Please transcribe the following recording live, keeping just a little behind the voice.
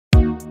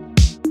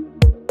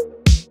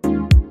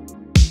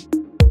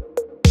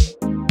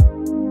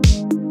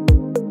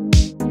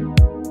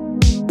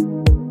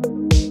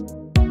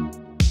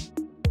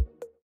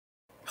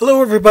Hello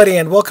everybody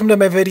and welcome to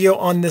my video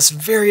on this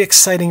very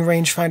exciting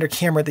rangefinder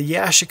camera, the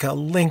Yashica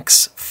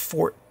Lynx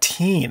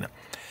 14.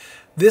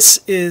 This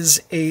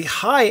is a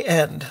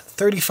high-end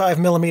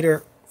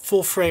 35mm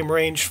full-frame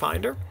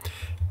rangefinder,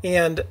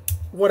 and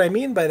what I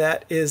mean by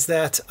that is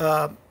that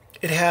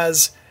it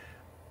has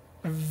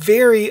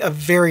a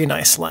very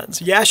nice lens.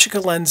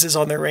 Yashica lenses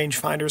on their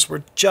rangefinders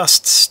were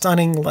just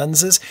stunning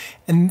lenses,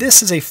 and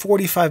this is a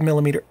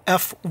 45mm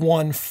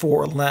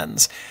f1.4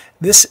 lens.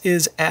 This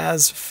is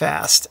as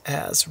fast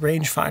as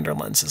rangefinder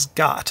lenses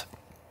got.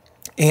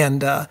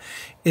 And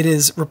it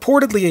is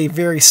reportedly a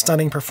very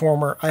stunning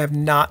performer. I have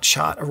not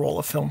shot a roll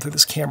of film through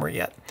this camera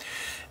yet.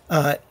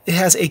 It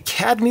has a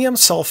cadmium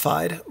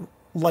sulfide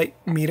light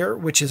meter,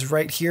 which is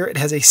right here. It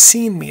has a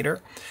scene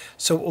meter,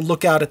 so it will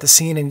look out at the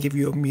scene and give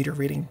you a meter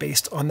reading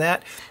based on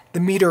that. The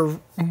meter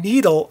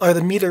needle, or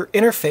the meter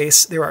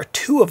interface, there are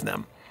two of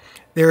them.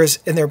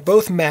 And they're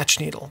both match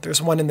needle.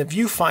 There's one in the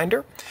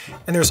viewfinder,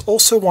 and there's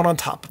also one on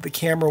top of the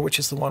camera, which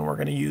is the one we're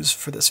going to use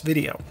for this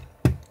video.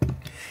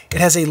 It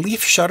has a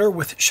leaf shutter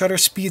with shutter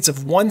speeds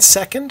of 1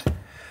 second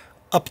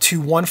up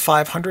to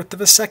 1/500th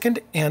of a second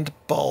and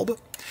bulb.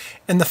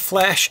 And the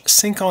flash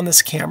sync on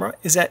this camera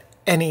is at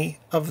any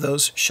of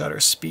those shutter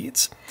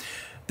speeds.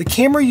 The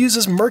camera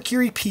uses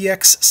Mercury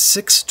PX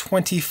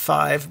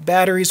 625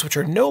 batteries, which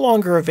are no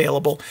longer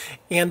available,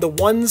 and the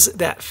ones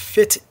that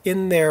fit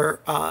in their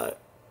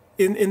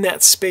in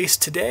that space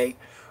today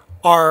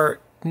are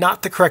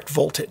not the correct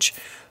voltage.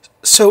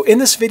 So in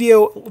this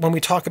video, when we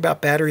talk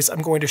about batteries,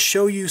 I'm going to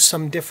show you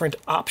some different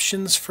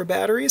options for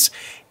batteries,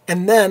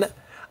 and then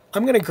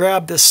I'm going to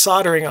grab this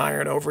soldering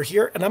iron over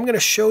here, and I'm going to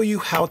show you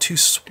how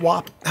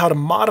to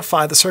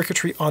modify the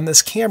circuitry on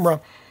this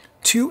camera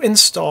to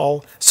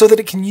install so that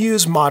it can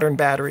use modern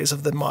batteries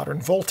of the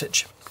modern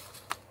voltage.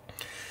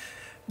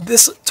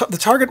 The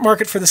target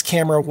market for this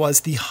camera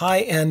was the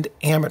high-end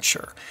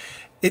amateur.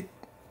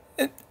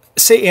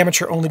 Say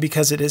amateur only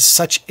because it is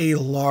such a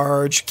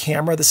large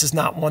camera. This is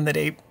not one that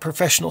a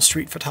professional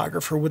street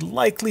photographer would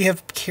likely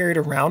have carried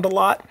around a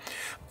lot,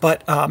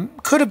 but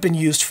could have been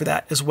used for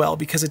that as well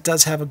because it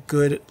does have a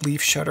good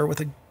leaf shutter with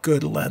a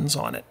good lens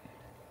on it.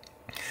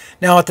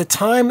 Now at the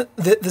time,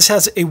 this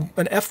has an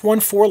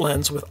f1.4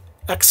 lens with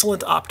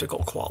excellent optical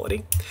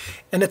quality,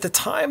 and at the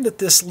time that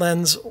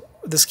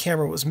this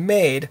camera was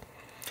made,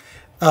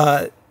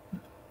 a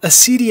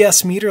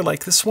CDS meter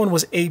like this one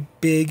was a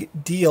big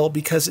deal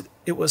because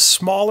it was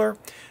smaller,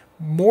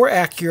 more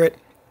accurate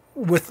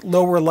with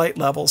lower light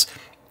levels,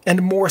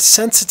 and more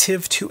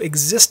sensitive to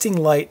existing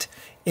light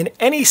in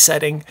any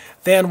setting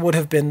than would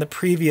have been the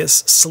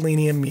previous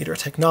selenium meter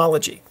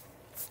technology.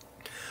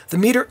 The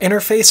meter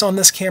interface on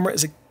this camera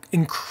is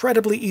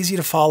incredibly easy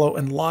to follow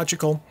and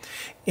logical,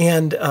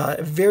 and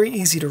very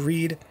easy to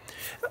read.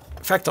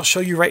 In fact, I'll show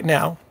you right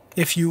now.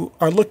 If you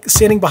are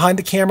standing behind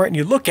the camera and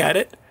you look at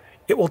it,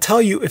 it will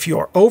tell you if you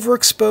are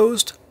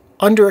overexposed,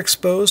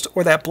 underexposed,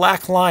 or that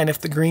black line, if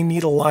the green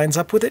needle lines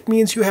up with it,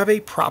 means you have a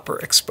proper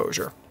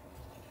exposure.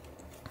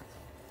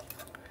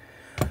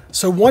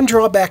 So one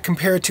drawback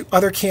compared to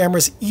other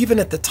cameras, even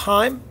at the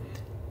time,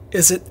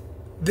 is that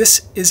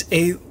this is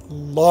a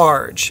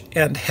large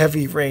and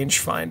heavy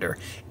rangefinder.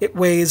 It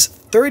weighs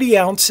 30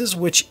 ounces,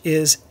 which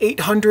is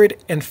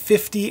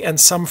 850 and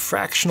some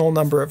fractional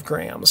number of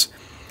grams.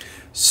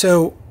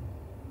 So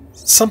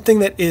something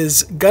that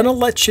is gonna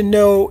let you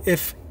know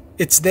if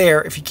it's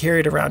there if you carry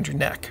it around your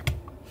neck.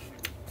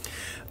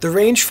 The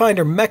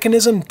rangefinder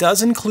mechanism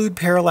does include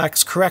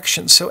parallax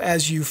correction, so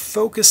as you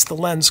focus the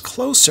lens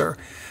closer,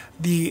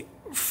 the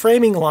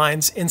framing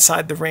lines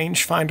inside the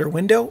rangefinder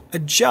window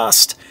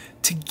adjust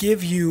to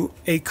give you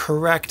a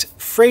correct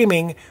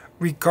framing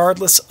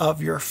regardless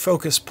of your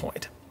focus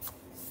point.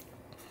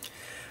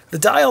 The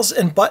dials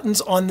and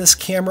buttons on this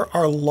camera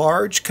are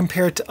large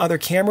compared to other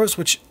cameras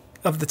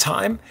of the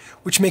time,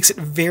 which makes it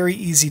very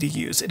easy to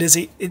use. It is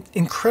an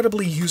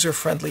incredibly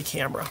user-friendly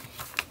camera.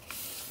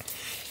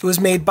 It was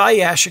made by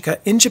Yashica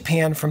in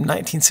Japan from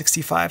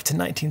 1965 to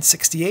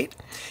 1968.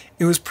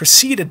 It was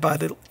preceded by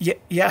the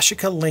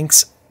Yashica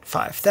Lynx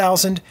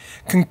 5000,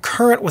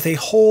 concurrent with a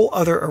whole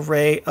other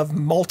array of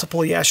multiple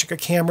Yashica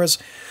cameras,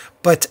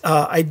 but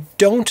I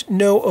don't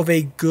know of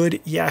a good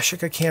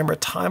Yashica camera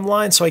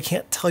timeline, so I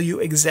can't tell you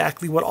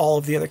exactly what all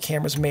of the other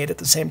cameras made at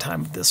the same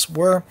time this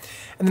were.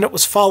 And then it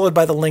was followed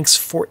by the Lynx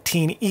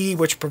 14E,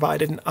 which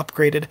provided an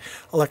upgraded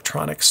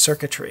electronic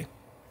circuitry.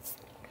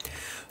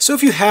 So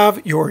if you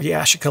have your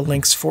Yashica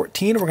Lynx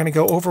 14, we're going to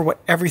go over what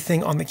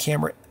everything on the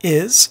camera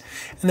is,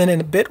 and then in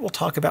a bit we'll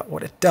talk about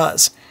what it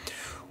does.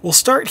 We'll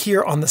start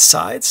here on the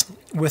sides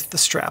with the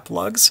strap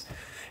lugs.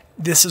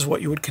 This is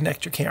what you would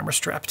connect your camera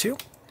strap to.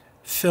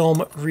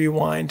 Film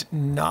rewind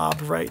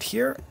knob right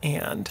here,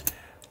 and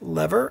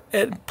lever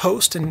and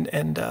post, and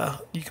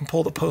you can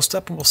pull the post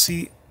up, and we'll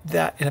see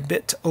that in a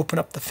bit to open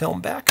up the film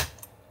back.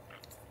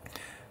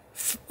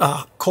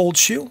 Cold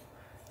shoe,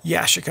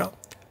 Yashica,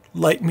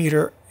 light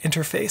meter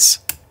interface,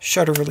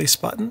 shutter release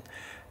button.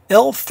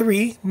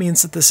 L3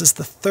 means that this is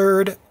the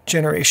third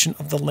generation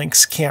of the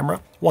Lynx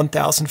camera,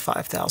 1000,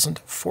 5000,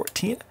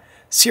 14.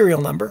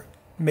 Serial number,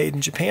 made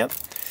in Japan.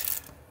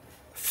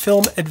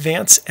 film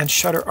advance and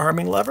shutter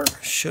arming lever.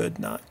 Should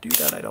not do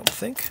that, I don't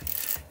think.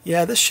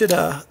 Yeah, this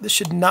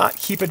should not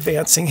keep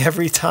advancing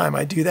every time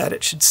I do that.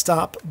 It should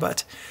stop,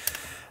 but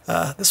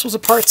this was a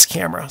parts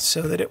camera,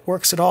 so that it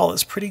works at all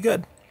is pretty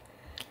good.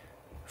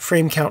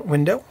 Frame count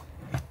window.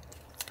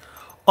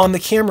 On the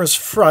camera's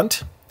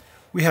front,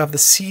 we have the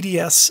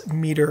CDS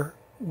meter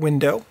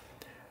window.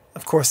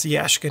 Of course, the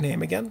Yashica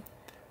name again.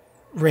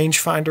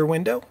 Rangefinder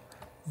window.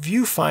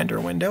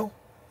 Viewfinder window.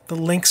 The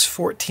Lynx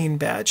 14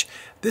 badge.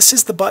 This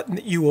is the button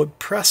that you would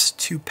press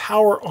to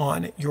power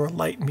on your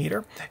light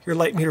meter. Your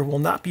light meter will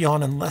not be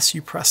on unless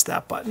you press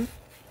that button.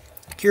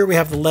 Here we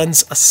have the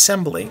lens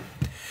assembly.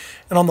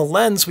 And on the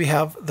lens, we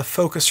have the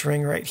focus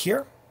ring right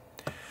here.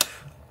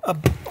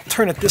 I'll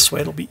turn it this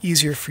way, it'll be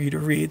easier for you to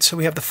read. So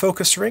we have the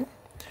focus ring.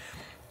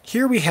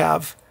 Here we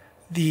have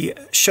the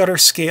shutter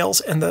scales,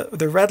 and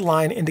the red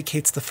line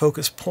indicates the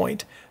focus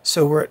point.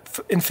 So we're at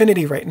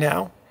infinity right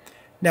now.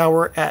 Now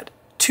we're at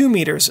 2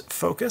 meters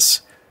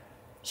focus.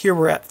 Here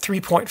we're at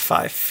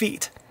 3.5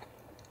 feet.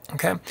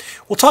 Okay,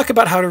 we'll talk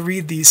about how to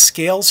read these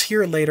scales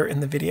here later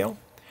in the video.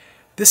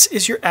 This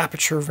is your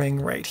aperture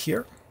ring right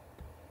here.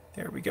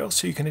 There we go.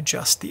 So you can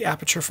adjust the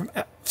aperture from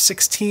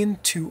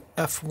f16 to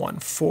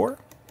f1.4.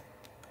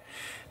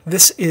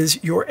 This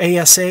is your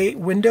ASA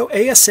window.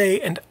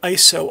 ASA and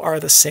ISO are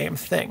the same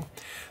thing.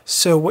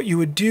 So what you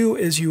would do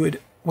is you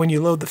would, when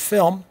you load the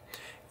film,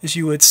 is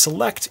you would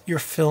select your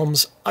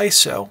film's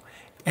ISO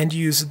and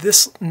use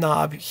this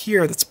knob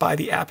here that's by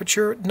the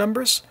aperture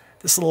numbers,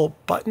 this little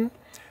button,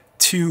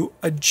 to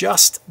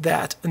adjust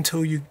that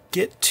until you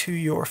get to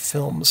your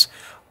film's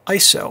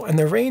ISO. And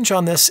the range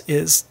on this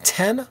is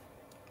 10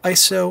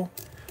 ISO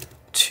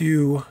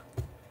to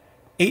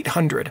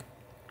 800,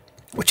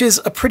 which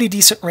is a pretty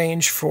decent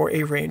range for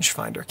a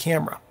rangefinder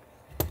camera.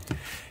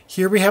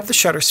 Here we have the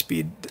shutter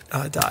speed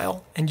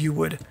dial, and you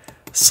would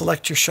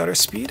select your shutter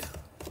speed.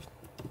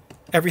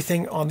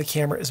 Everything on the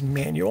camera is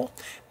manual.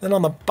 Then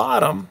on the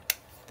bottom,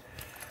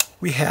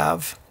 we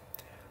have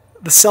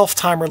the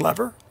self-timer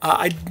lever.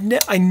 I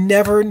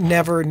never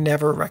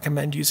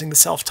recommend using the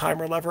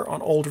self-timer lever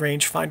on old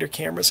rangefinder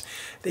cameras.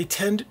 They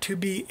tend to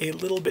be a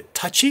little bit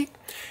touchy.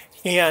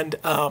 And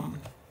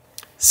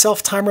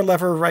self-timer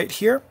lever right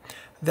here,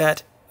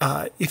 that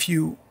if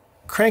you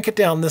crank it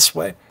down this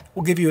way,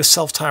 will give you a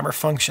self-timer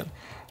function.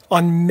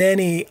 On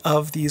many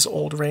of these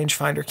old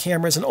rangefinder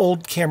cameras, and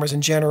old cameras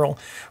in general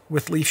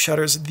with leaf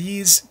shutters,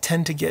 these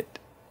tend to get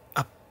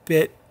a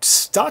bit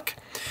stuck,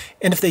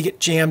 and if they get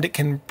jammed, it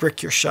can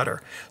brick your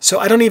shutter. So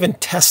I don't even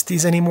test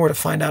these anymore to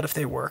find out if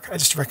they work. I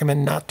just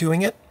recommend not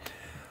doing it.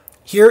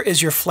 Here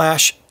is your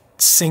flash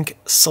sync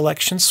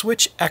selection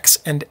switch, X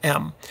and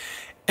M.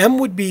 M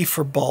would be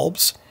for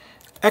bulbs.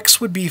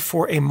 X would be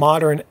for a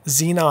modern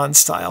xenon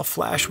style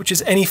flash, which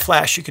is any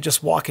flash you could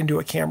just walk into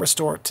a camera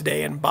store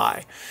today and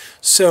buy.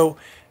 So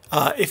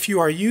if you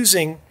are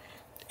using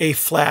a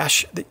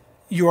flash,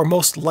 you are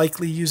most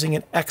likely using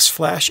an X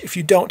flash. If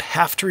you don't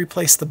have to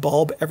replace the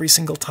bulb every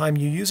single time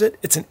you use it,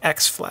 it's an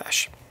X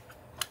flash.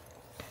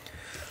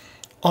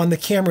 On the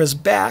camera's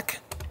back,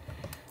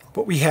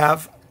 what we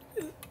have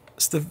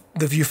is the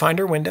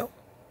viewfinder window.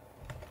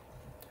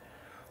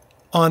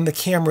 On the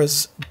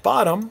camera's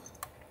bottom,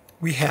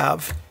 we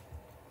have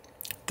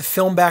the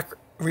film back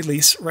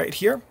release right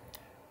here,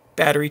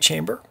 battery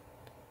chamber,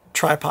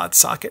 tripod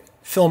socket,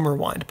 film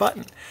rewind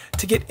button.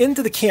 To get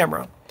into the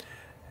camera,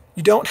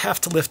 you don't have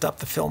to lift up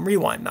the film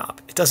rewind knob.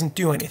 It doesn't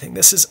do anything.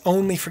 This is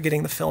only for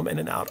getting the film in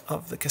and out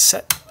of the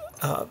cassette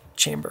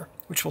chamber,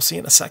 which we'll see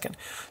in a second.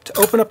 To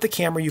open up the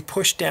camera, you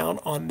push down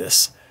on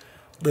this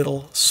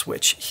little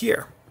switch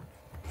here.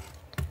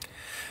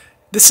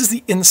 This is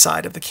the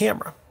inside of the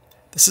camera.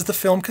 This is the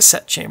film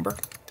cassette chamber.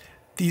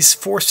 These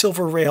 4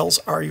 silver rails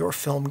are your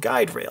film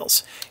guide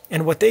rails.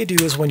 And what they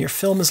do is when your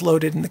film is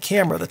loaded in the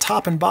camera, the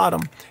top and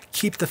bottom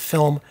keep the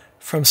film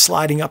from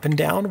sliding up and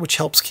down, which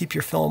helps keep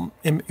your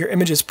your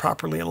images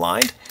properly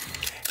aligned.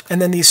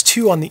 And then these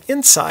 2 on the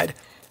inside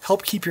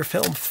help keep your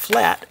film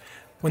flat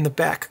when the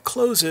back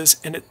closes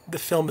and the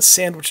film is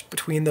sandwiched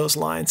between those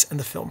lines and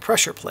the film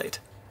pressure plate.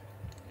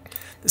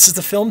 This is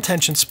the film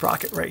tension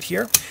sprocket right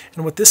here,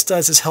 and what this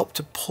does is help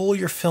to pull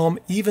your film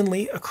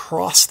evenly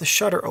across the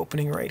shutter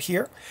opening right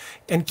here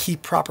and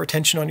keep proper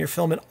tension on your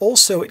film, and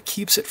also it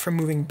keeps it from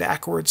moving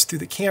backwards through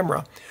the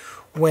camera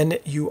when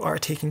you are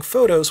taking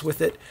photos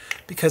with it,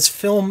 because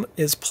film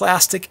is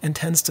plastic and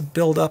tends to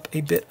build up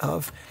a bit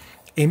of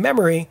a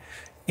memory,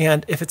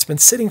 and if it's been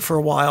sitting for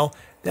a while,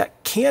 that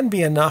can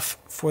be enough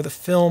for the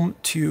film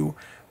to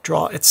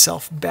draw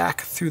itself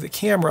back through the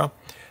camera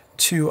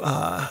to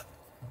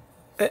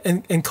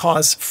and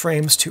cause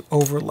frames to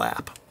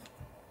overlap.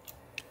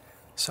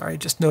 Sorry, I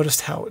just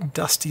noticed how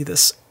dusty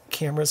this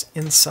camera's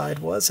inside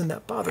was, and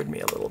that bothered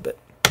me a little bit.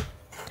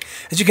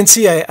 As you can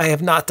see, I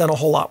have not done a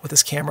whole lot with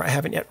this camera. I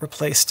haven't yet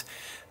replaced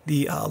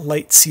the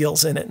light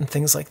seals in it and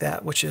things like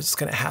that, which is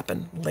going to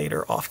happen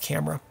later off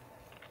camera.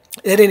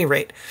 At any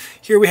rate,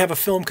 here we have a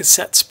film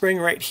cassette spring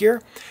right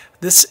here.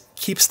 This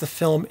keeps the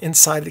film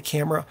inside the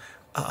camera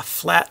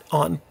flat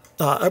on,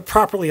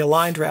 properly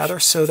aligned rather,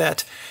 so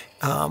that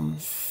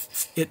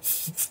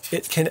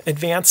it can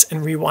advance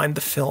and rewind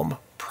the film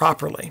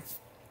properly.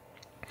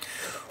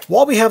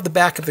 While we have the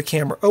back of the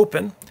camera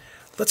open,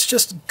 let's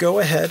just go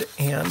ahead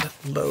and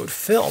load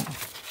film.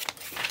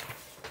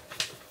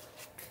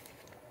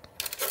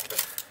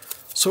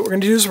 So what we're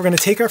going to do is we're going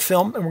to take our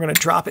film and we're going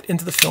to drop it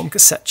into the film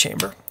cassette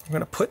chamber. We're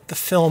going to put the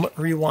film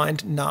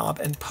rewind knob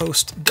and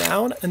post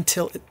down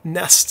until it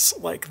nests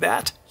like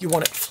that. You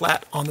want it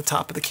flat on the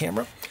top of the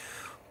camera.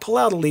 Pull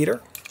out a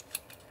leader,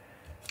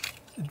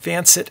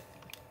 advance it,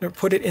 or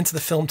put it into the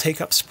film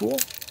take-up spool,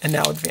 and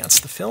now advance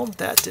the film.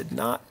 That did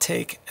not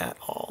take at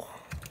all.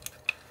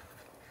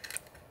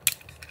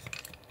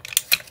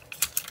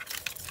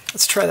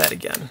 Let's try that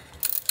again.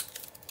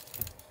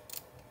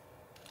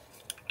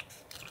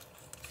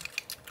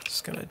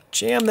 Just going to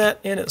jam that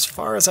in as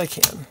far as I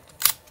can.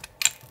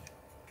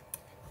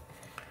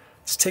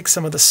 Let's take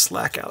some of the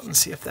slack out and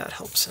see if that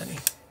helps any.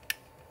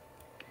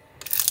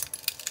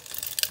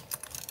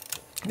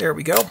 There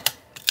we go.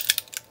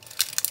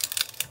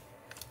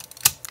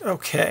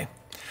 Okay,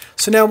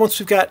 so now once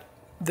we've got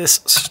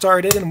this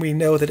started and we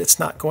know that it's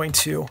not going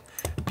to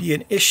be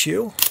an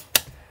issue,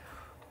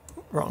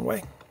 wrong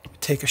way,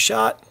 take a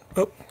shot,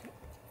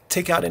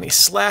 take out any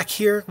slack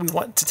here. We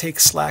want to take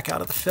slack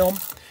out of the film,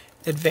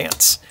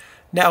 advance.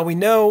 Now we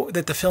know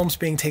that the film's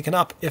being taken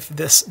up if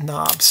this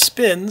knob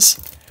spins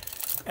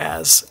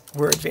as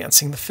we're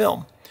advancing the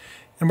film.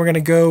 And we're going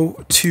to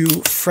go to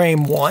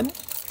frame 1,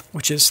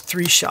 which is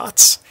 3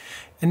 shots.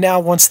 And now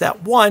once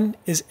that 1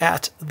 is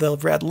at the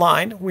red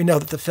line, we know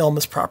that the film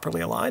is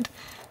properly aligned.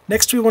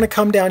 Next we want to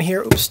come down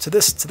here, to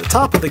the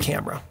top of the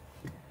camera.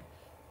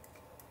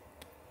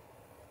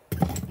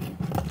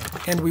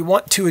 And we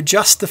want to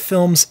adjust the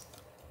film's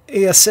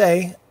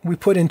ASA. We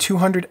put in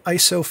 200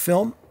 ISO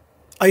film.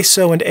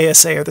 ISO and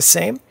ASA are the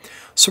same.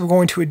 So we're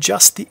going to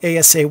adjust the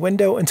ASA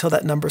window until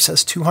that number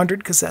says 200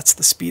 because that's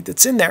the speed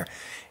that's in there.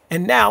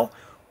 And now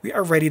we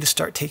are ready to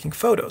start taking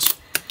photos.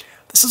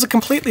 This is a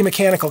completely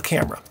mechanical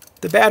camera.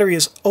 The battery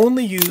is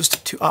only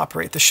used to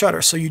operate the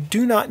shutter, so you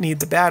do not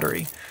need the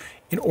battery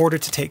in order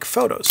to take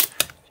photos.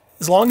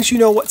 As long as you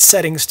know what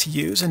settings to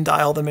use and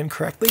dial them in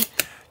correctly,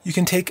 you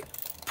can take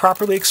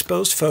properly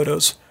exposed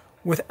photos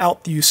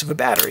without the use of a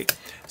battery.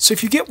 So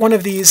if you get one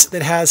of these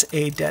that has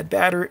a dead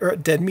battery or a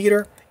dead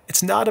meter,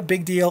 it's not a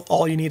big deal.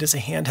 All you need is a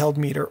handheld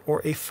meter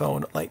or a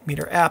phone light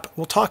meter app.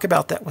 We'll talk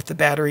about that with the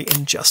battery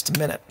in just a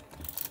minute.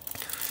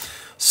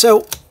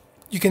 So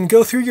you can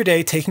go through your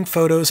day taking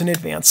photos and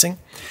advancing.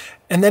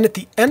 And then at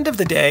the end of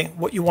the day,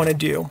 what you want to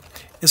do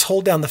is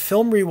hold down the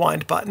film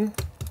rewind button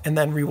and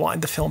then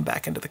rewind the film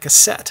back into the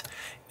cassette.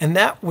 And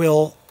that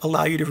will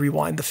allow you to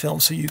rewind the film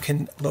so you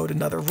can load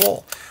another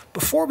roll.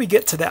 Before we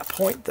get to that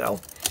point though,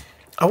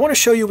 I want to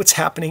show you what's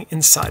happening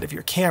inside of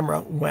your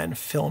camera when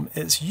film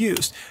is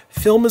used.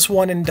 Film is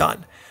one and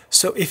done.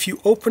 So if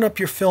you open up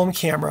your film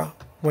camera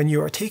when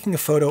you are taking a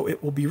photo,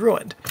 it will be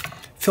ruined.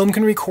 Film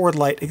can record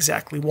light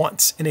exactly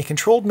once, in a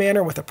controlled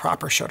manner with a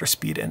proper shutter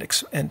speed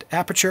and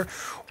aperture,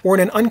 or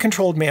in an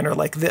uncontrolled manner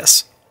like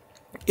this.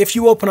 If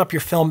you open up your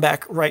film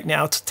back right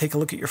now to take a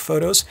look at your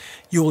photos,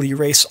 you will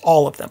erase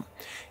all of them.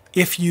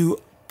 If you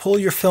pull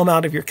your film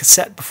out of your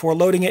cassette before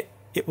loading it,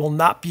 it will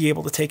not be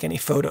able to take any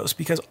photos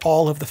because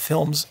all of the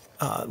film's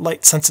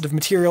light-sensitive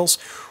materials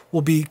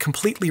will be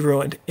completely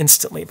ruined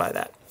instantly by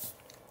that.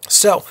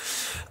 So,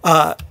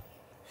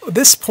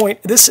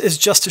 this is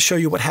just to show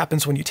you what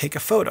happens when you take a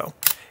photo.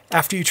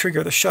 After you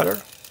trigger the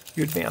shutter,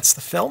 you advance the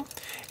film,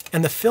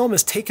 and the film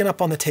is taken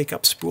up on the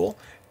take-up spool,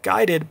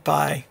 guided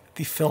by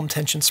the film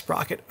tension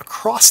sprocket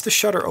across the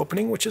shutter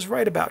opening, which is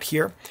right about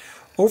here,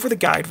 over the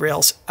guide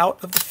rails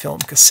out of the film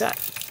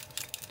cassette.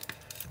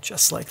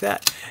 Just like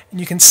that. And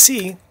you can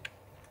see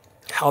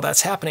how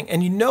that's happening.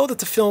 And you know that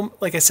the film,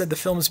 like I said, the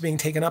film is being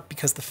taken up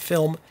because the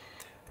film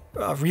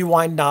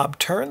rewind knob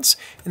turns,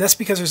 and that's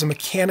because there's a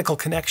mechanical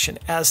connection.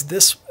 As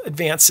this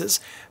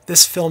advances,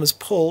 this film is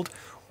pulled,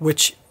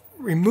 which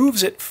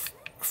removes it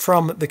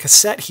from the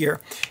cassette here,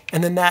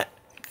 and then that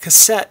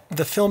cassette,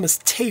 the film is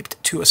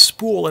taped to a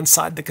spool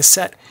inside the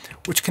cassette,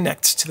 which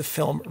connects to the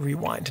film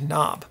rewind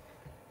knob.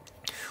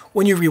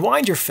 When you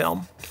rewind your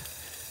film,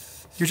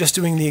 you're just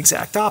doing the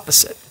exact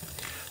opposite.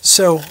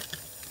 So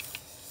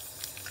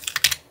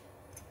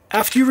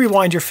after you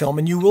rewind your film,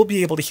 and you will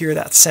be able to hear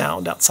that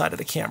sound outside of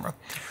the camera,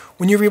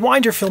 when you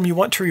rewind your film, you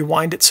want to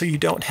rewind it so you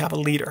don't have a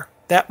leader.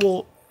 That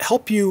will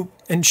help you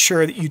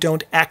ensure that you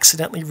don't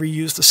accidentally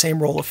reuse the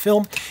same roll of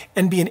film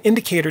and be an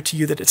indicator to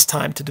you that it's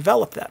time to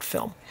develop that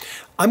film.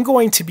 I'm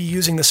going to be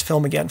using this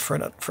film again for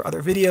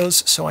other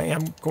videos, so I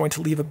am going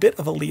to leave a bit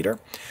of a leader.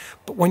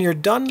 But when you're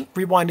done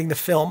rewinding the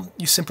film,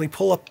 you simply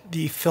pull up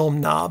the film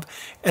knob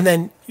and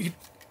then you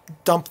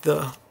dump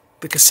the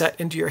cassette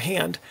into your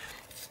hand,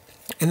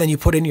 and then you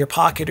put it in your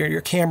pocket or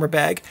your camera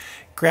bag,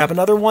 grab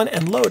another one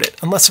and load it.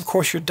 Unless of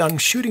course you're done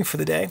shooting for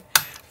the day,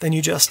 then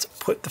you just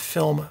put the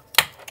film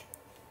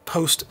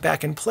post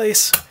back in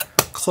place,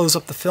 close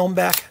up the film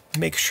back,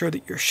 make sure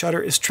that your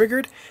shutter is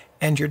triggered,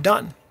 and you're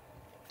done.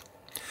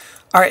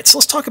 All right, so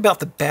let's talk about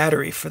the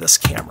battery for this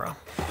camera.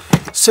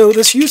 So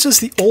this uses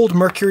the old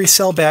mercury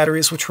cell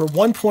batteries, which were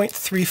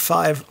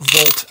 1.35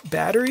 volt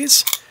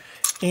batteries.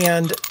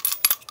 And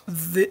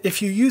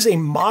if you use a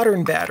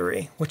modern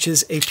battery, which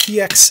is a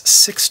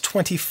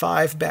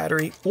PX625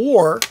 battery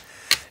or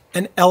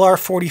an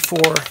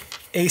LR44,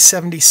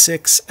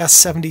 A76,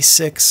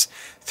 S76,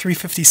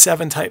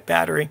 357 type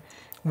battery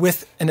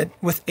with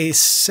a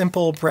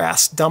simple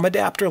brass dumb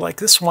adapter like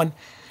this one,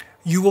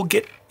 you will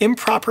get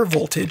improper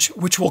voltage,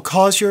 which will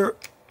cause your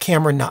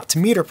camera not to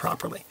meter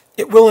properly.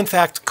 It will, in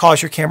fact,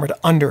 cause your camera to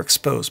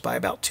underexpose by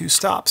about 2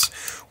 stops,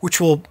 which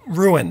will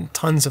ruin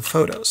tons of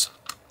photos.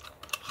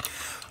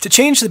 To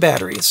change the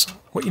batteries,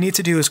 what you need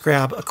to do is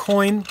grab a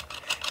coin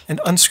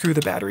and unscrew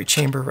the battery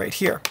chamber right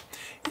here.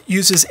 It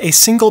uses a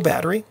single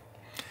battery,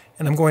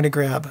 and I'm going to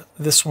grab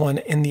this one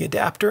in the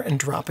adapter and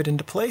drop it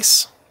into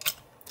place.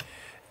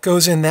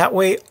 Goes in that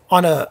way.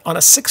 On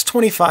a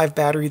 625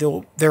 battery,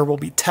 there will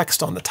be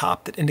text on the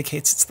top that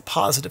indicates it's the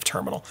positive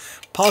terminal.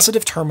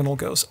 Positive terminal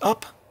goes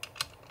up,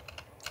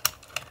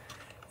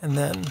 and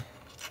then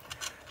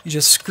you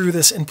just screw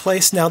this in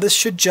place. Now this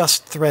should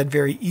just thread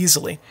very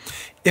easily.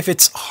 If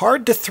it's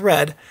hard to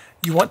thread,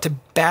 you want to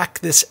back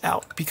this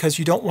out because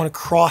you don't want to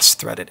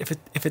cross-thread it.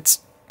 If it's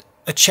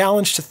a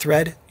challenge to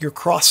thread, you're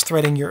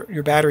cross-threading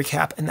your battery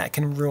cap, and that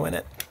can ruin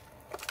it.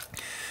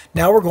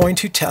 Now we're going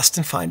to test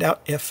and find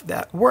out if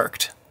that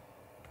worked.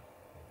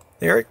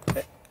 There,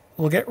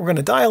 we're going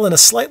to dial in a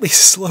slightly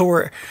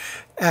slower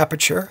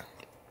aperture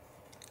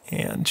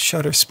and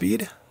shutter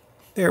speed.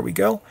 There we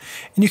go.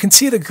 And you can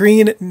see the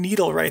green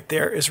needle right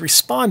there is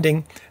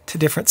responding to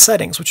different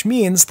settings, which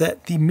means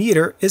that the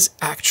meter is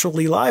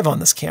actually live on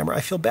this camera.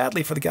 I feel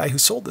badly for the guy who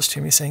sold this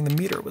to me, saying the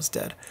meter was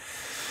dead,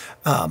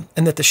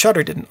 and that the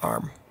shutter didn't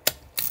arm.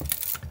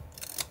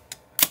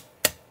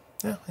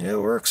 Yeah, it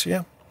works,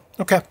 yeah.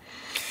 Okay.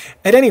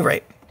 At any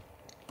rate,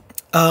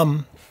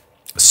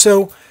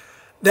 so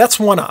that's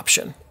one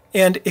option.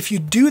 And if you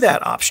do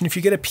that option, if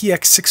you get a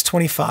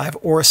PX625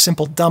 or a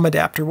simple dumb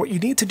adapter, what you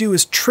need to do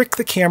is trick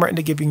the camera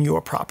into giving you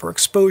a proper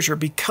exposure,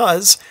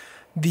 because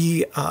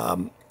the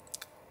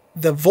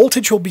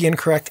voltage will be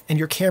incorrect and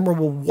your camera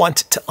will want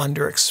to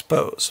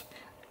underexpose.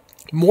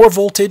 More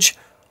voltage,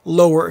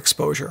 lower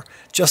exposure,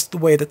 just the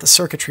way that the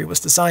circuitry was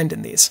designed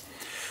in these.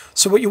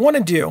 So what you want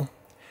to do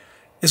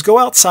is go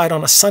outside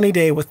on a sunny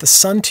day with the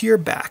sun to your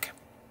back,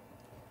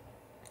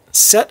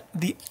 set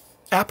the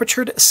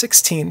aperture to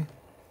 16,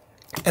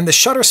 and the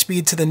shutter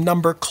speed to the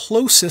number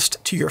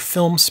closest to your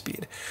film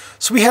speed.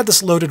 So we had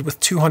this loaded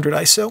with 200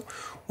 ISO.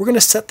 We're going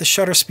to set the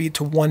shutter speed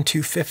to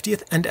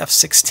 1/250th and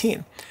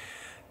f16.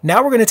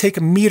 Now we're going to take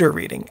a meter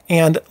reading,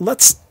 and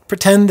let's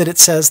pretend that it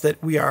says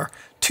that we are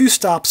 2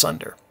 stops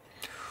under.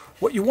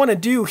 What you want to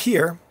do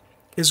here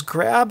is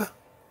grab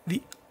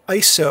the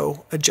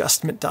ISO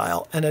adjustment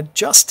dial and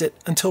adjust it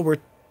until we're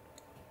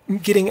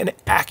getting an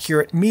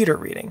accurate meter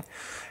reading.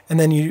 And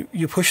then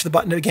you push the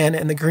button again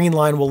and the green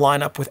line will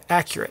line up with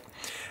accurate.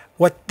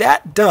 What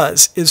that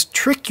does is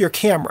trick your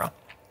camera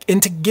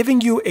into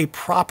giving you a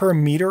proper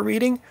meter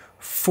reading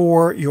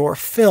for your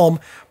film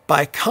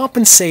by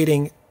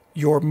compensating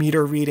your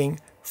meter reading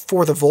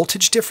for the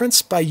voltage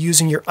difference by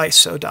using your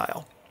ISO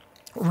dial.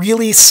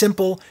 Really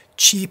simple,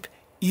 cheap,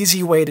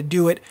 easy way to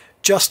do it,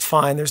 just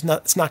fine.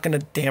 It's not going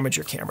to damage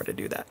your camera to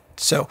do that.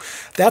 So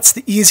that's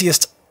the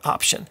easiest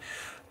option.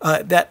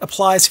 That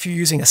applies if you're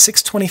using a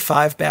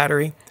 625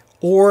 battery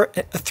or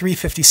a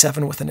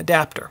 357 with an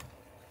adapter.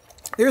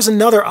 There's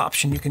another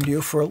option you can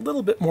do for a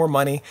little bit more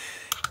money,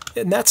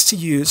 and that's to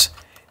use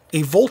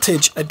a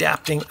voltage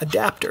adapting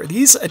adapter.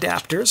 These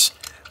adapters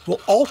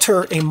will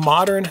alter a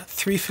modern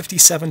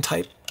 357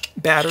 type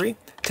battery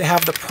to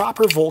have the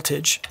proper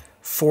voltage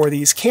for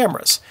these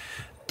cameras.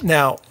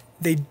 Now,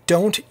 they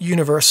don't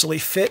universally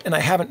fit, and I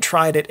haven't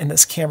tried it in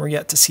this camera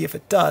yet to see if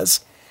it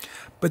does,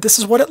 but this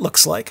is what it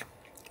looks like.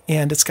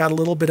 And it's got a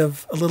little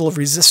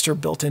resistor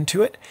built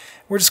into it.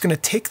 We're just going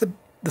to take the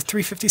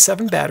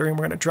 357 battery and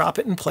we're going to drop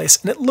it in place,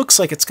 and it looks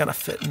like it's going to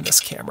fit in this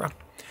camera.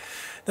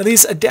 Now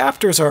these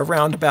adapters are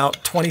around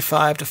about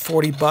 25 to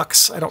 40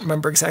 bucks. I don't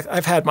remember exactly.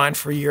 I've had mine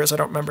for years. I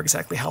don't remember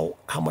exactly how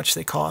much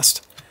they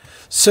cost.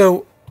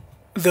 So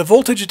the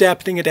voltage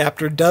adapting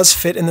adapter does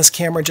fit in this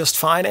camera just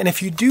fine, and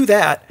if you do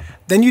that,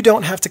 then you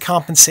don't have to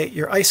compensate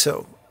your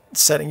ISO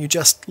setting. You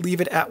just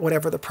leave it at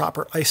whatever the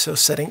proper ISO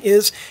setting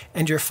is,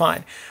 and you're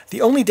fine. The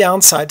only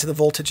downside to the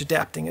voltage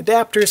adapting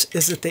adapters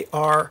is that they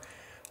are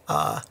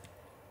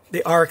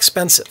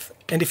expensive,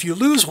 and if you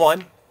lose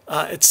one,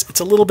 it's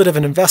a little bit of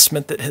an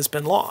investment that has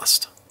been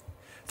lost.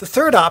 The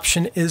third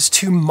option is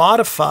to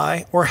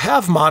modify or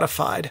have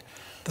modified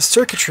the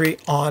circuitry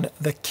on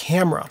the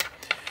camera.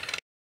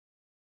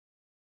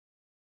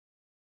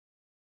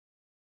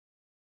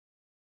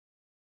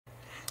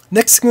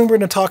 Next thing we're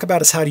going to talk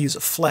about is how to use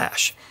a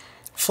flash.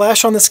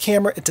 Flash on this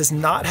camera, it does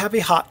not have a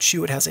hot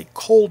shoe, it has a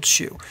cold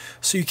shoe.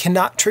 So you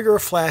cannot trigger a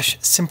flash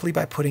simply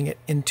by putting it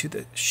into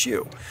the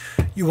shoe.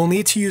 You will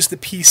need to use the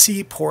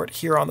PC port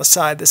here on the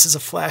side. This is a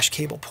flash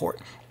cable port.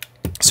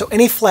 So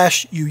any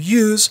flash you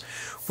use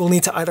will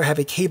need to either have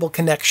a cable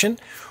connection,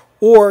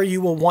 or you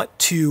will want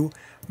to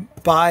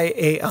buy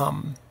a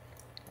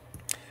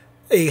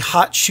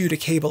hot shoot a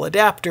cable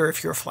adapter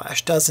if your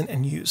flash doesn't,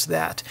 and use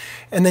that.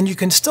 And then you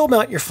can still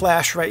mount your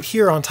flash right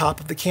here on top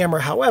of the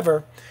camera.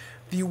 However,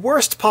 the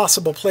worst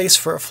possible place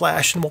for a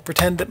flash, and we'll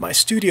pretend that my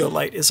studio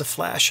light is a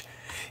flash,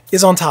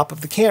 is on top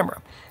of the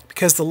camera,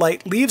 because the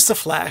light leaves the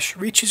flash,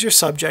 reaches your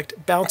subject,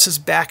 bounces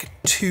back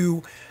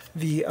to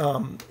the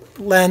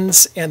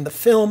lens and the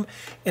film,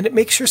 and it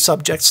makes your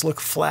subjects look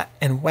flat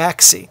and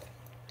waxy.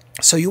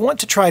 So you want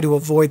to try to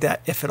avoid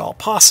that if at all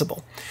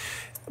possible.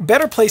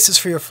 Better places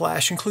for your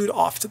flash include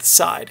off to the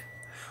side,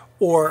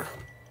 or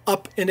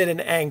up and at an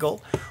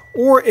angle,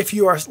 or if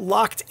you are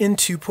locked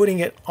into putting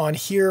it on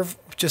here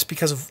just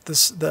because of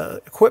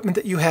the equipment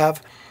that you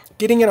have,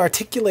 getting an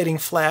articulating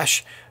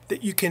flash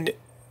that you can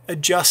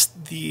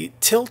adjust the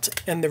tilt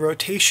and the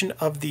rotation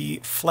of the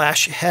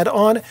flash head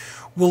on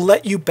will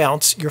let you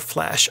bounce your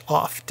flash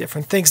off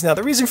different things. Now,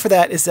 the reason for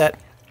that is that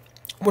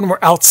when we're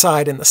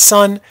outside in the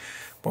sun,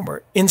 when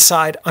we're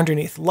inside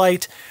underneath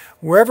light,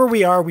 wherever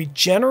we are, we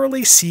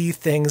generally see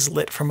things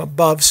lit from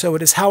above, so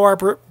it is how our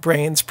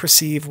brains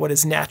perceive what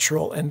is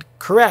natural and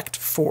correct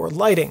for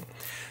lighting.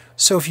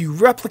 So if you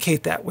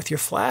replicate that with your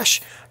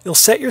flash, you'll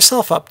set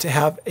yourself up to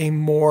have a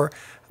more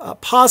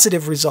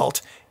positive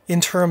result in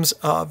terms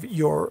of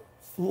your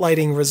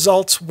lighting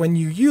results when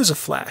you use a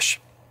flash.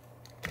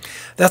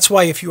 That's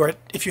why if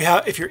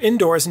you're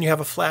indoors and you have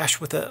a flash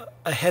with a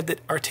head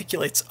that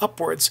articulates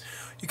upwards,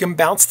 you can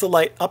bounce the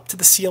light up to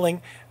the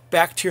ceiling,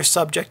 back to your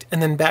subject,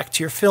 and then back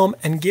to your film,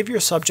 and give your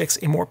subjects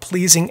a more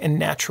pleasing and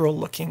natural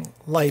looking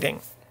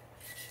lighting.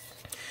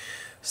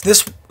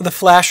 So the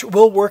flash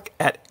will work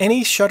at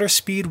any shutter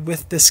speed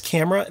with this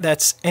camera.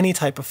 That's any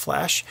type of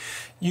flash.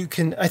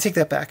 I take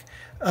that back.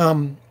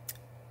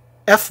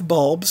 F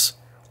bulbs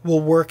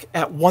will work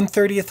at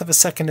 1/30th of a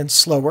second and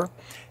slower.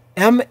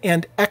 M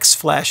and X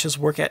flashes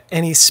work at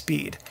any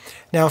speed.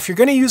 Now, if you're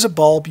going to use a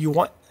bulb, you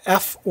want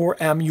F or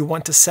M, you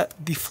want to set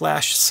the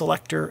flash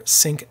selector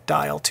sync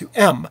dial to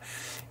M.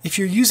 If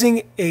you're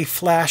using a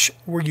flash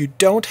where you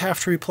don't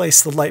have to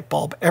replace the light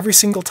bulb every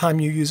single time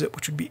you use it,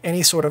 which would be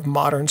any sort of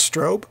modern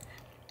strobe,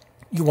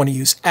 you want to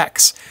use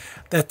X.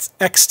 That's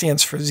X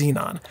stands for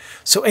xenon.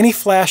 So any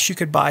flash you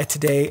could buy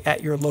today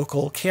at your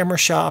local camera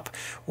shop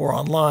or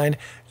online,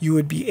 you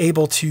would be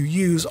able to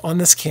use on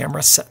this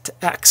camera set to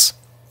X.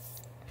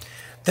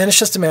 Then it's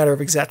just a matter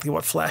of exactly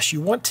what flash you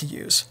want to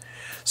use.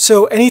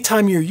 So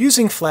anytime you're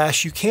using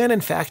flash, you can in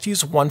fact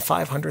use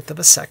 1/500th of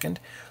a second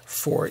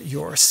for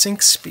your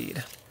sync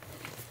speed.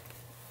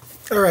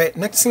 All right,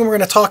 next thing we're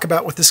going to talk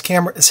about with this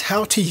camera is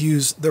how to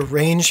use the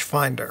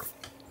rangefinder.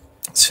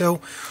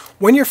 So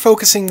when you're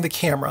focusing the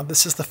camera,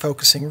 this is the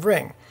focusing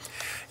ring.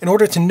 In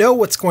order to know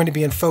what's going to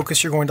be in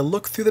focus, you're going to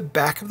look through the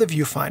back of the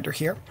viewfinder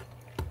here.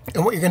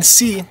 And what you're going to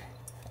see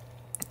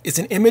is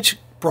an image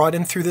brought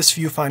in through this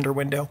viewfinder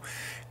window,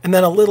 and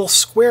then a little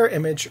square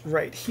image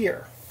right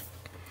here.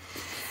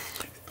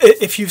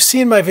 If you've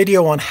seen my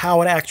video on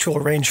how an actual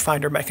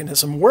rangefinder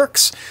mechanism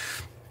works,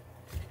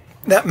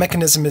 that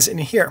mechanism is in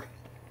here.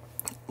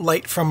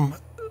 Light from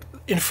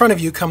in front of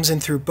you comes in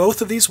through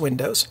both of these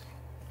windows,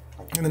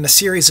 and then a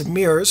series of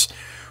mirrors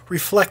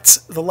reflects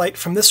the light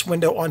from this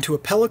window onto a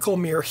pellicle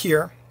mirror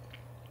here,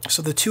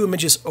 so the two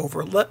images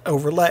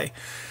overlay.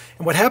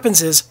 And what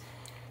happens is,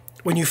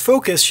 when you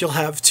focus, you'll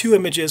have two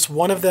images.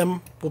 One of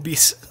them will be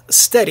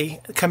steady,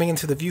 coming in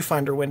through the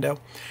viewfinder window,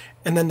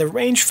 and then the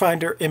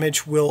rangefinder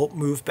image will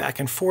move back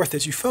and forth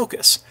as you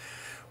focus.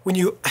 When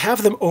you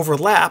have them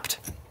overlapped,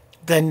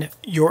 then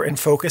you're in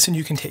focus and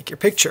you can take your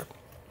picture.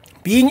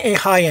 Being a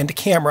high-end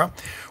camera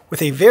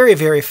with a very,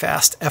 very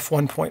fast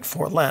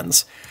f1.4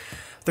 lens,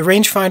 the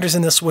rangefinders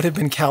in this would have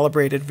been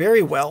calibrated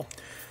very well.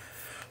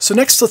 So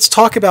next, let's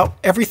talk about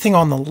everything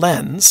on the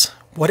lens,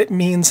 what it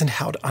means and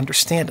how to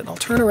understand it. And I'll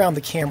turn around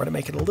the camera to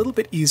make it a little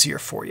bit easier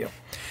for you.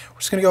 We're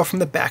just going to go from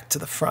the back to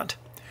the front.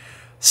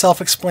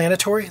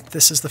 Self-explanatory,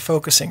 this is the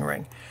focusing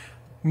ring.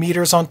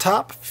 Meters on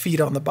top, feet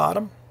on the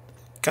bottom.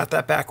 Got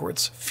that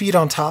backwards. Feet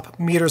on top,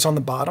 meters on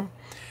the bottom.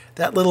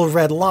 That little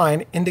red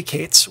line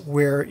indicates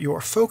where your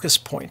focus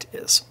point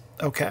is.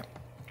 Okay.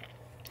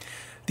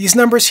 These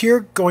numbers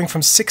here, going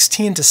from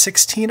 16 to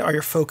 16, are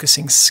your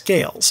focusing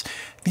scales.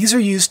 These are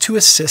used to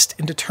assist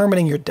in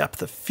determining your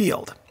depth of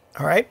field.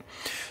 All right.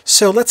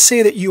 So let's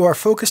say that you are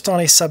focused on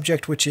a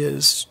subject which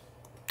is,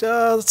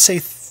 let's say,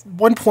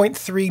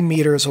 1.3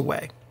 meters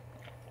away.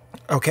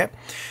 Okay.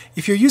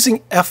 If you're using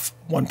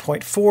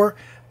f1.4,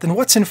 then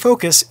what's in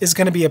focus is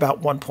going to be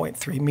about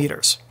 1.3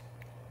 meters.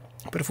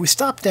 But if we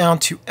stop down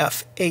to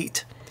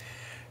f8,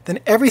 then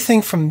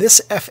everything from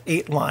this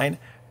f8 line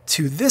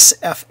to this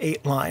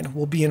f8 line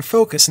will be in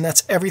focus, and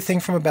that's everything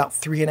from about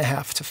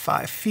 3.5 to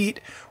 5 feet,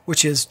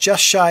 which is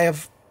just shy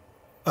of,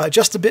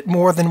 just a bit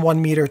more than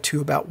 1 meter to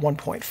about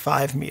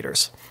 1.5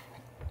 meters.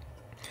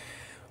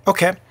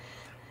 Okay,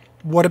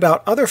 what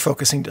about other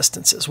focusing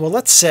distances? Well,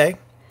 let's say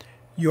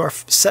you are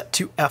set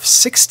to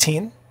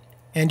f16,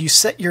 and you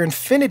set your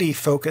infinity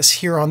focus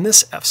here on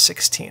this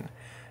f16.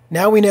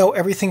 Now we know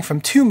everything from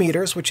 2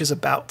 meters, which is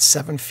about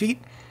 7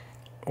 feet,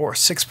 or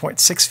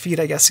 6.6 feet,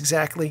 I guess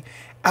exactly,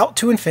 out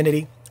to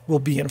infinity will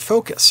be in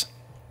focus.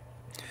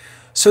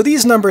 So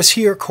these numbers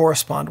here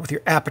correspond with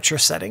your aperture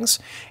settings,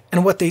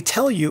 and what they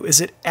tell you is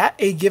that at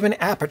a given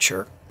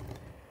aperture,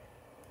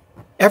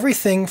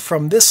 everything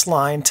from this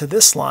line to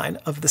this line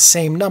of the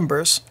same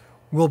numbers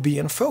will be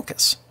in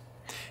focus.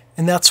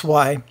 And that's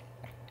why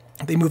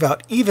they move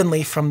out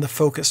evenly from the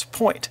focus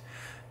point.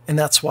 And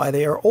that's why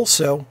they are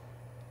also,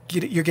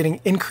 you're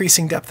getting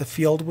increasing depth of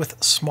field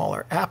with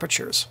smaller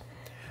apertures.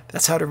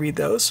 That's how to read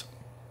those.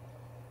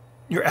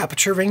 Your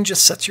aperture ring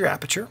just sets your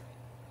aperture.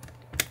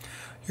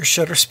 Your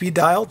shutter speed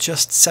dial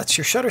just sets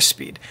your shutter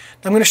speed.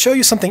 Now I'm going to show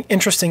you something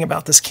interesting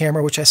about this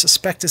camera, which I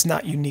suspect is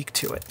not unique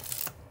to it.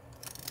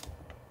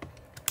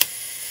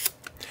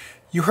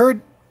 You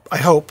heard, I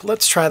hope,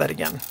 let's try that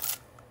again.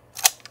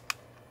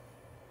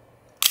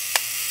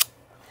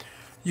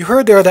 You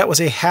heard there that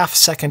was a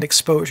half-second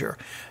exposure.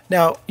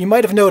 Now, you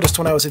might have noticed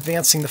when I was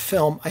advancing the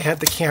film, I had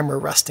the camera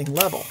resting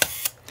level.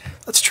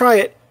 Let's try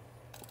it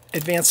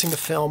advancing the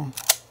film.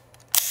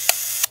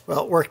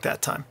 Well, it worked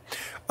that time.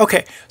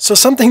 Okay, so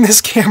something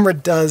this camera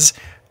does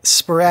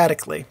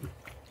sporadically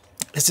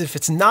is if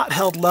it's not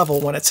held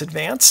level when it's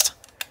advanced,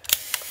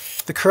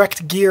 the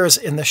correct gears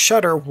in the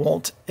shutter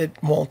won't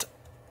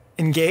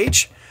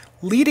engage,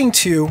 leading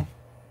to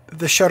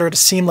the shutter to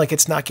seem like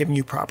it's not giving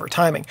you proper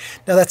timing.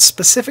 Now that's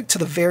specific to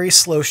the very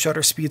slow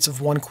shutter speeds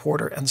of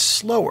 1/4 and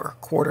slower,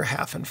 quarter,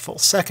 half, and full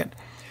second.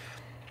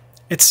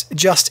 It's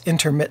just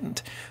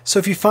intermittent. So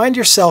if you find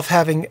yourself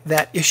having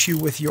that issue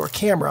with your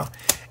camera,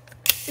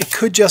 it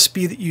could just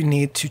be that you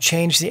need to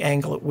change the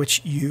angle at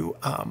which you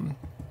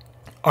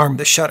arm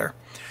the shutter.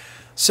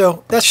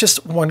 So that's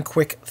just one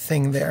quick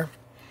thing there.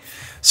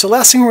 So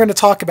last thing we're going to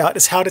talk about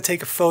is how to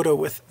take a photo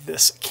with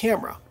this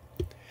camera.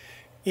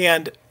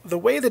 And the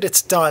way that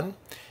it's done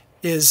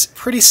is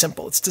pretty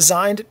simple. It's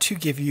designed to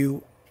give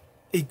you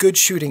a good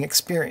shooting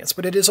experience,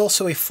 but it is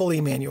also a fully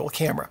manual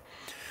camera.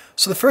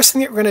 So the first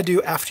thing that we're going to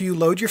do after you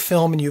load your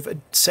film and you've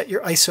set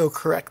your ISO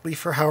correctly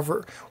for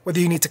whether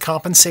you need to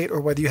compensate or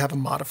whether you have a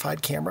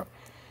modified camera,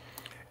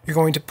 you're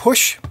going to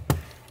push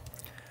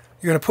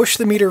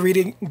the meter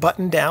reading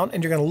button down,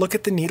 and you're going to look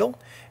at the needle,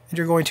 and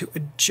you're going to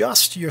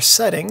adjust your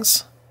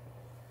settings,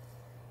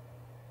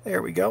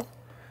 there we go,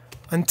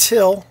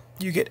 until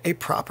you get a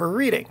proper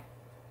reading.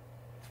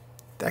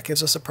 That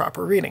gives us a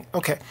proper reading.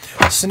 Okay,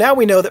 so now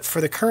we know that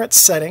for the current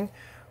setting,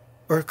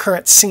 or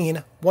current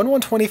scene,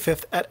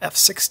 1/125th at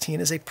f16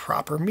 is a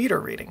proper meter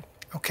reading.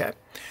 Okay,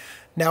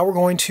 now we're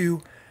going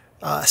to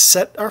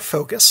set our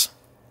focus,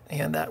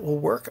 and that will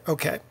work.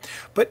 Okay,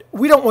 but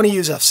we don't want to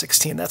use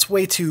f16. That's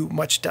way too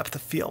much depth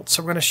of field.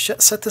 So we're going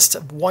to set this to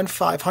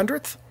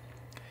 1/500th,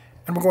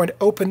 and we're going to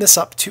open this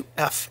up to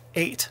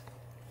f8.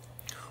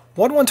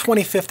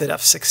 1/125th at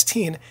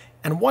f16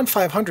 and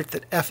 1/500th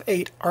at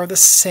f8 are the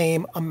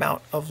same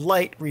amount of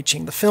light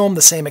reaching the film,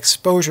 the same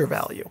exposure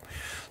value.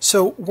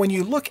 So when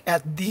you look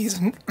at these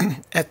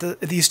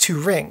these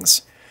two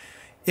rings,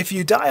 if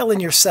you dial in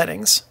your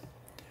settings,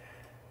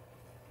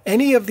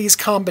 any of these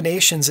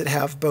combinations that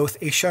have both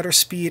a shutter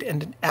speed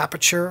and an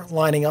aperture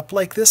lining up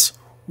like this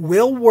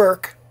will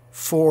work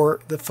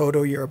for the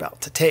photo you're about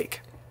to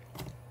take.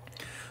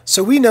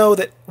 So we know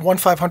that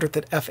 1/500th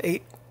at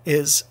f8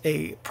 is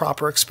a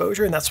proper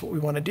exposure, and that's what we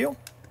want to do.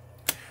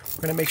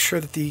 We're going to make sure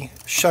that the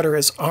shutter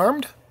is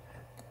armed.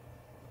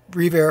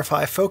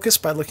 Re-verify focus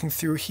by looking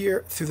through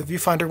here, through the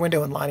viewfinder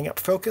window and lining up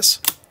focus,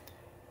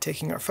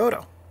 taking our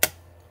photo.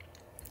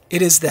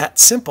 It is that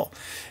simple.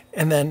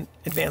 And then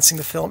advancing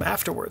the film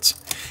afterwards.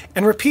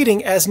 And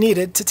repeating as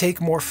needed to take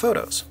more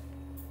photos.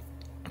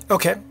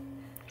 Okay,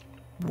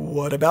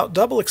 what about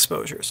double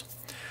exposures?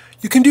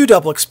 You can do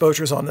double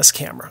exposures on this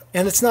camera,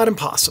 and it's not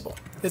impossible.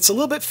 It's a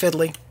little bit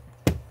fiddly,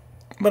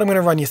 but I'm going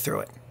to run you through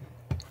it.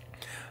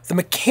 The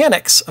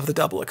mechanics of the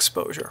double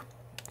exposure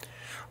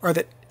are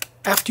that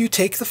after you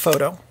take the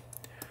photo,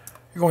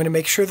 you're going to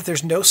make sure that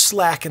there's no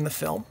slack in the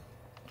film.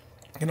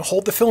 You're going to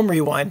hold the film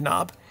rewind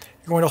knob.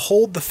 You're going to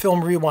hold the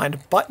film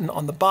rewind button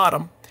on the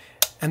bottom,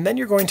 and then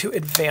you're going to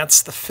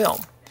advance the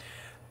film.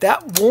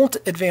 That won't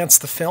advance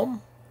the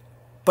film,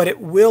 but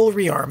it will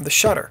rearm the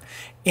shutter.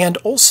 And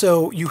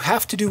also, you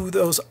have to do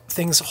those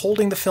things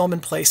holding the film in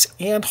place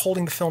and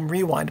holding the film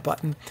rewind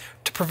button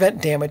to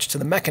prevent damage to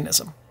the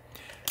mechanism.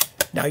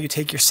 Now you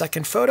take your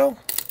second photo,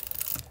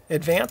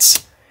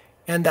 advance,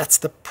 and that's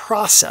the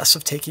process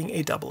of taking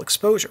a double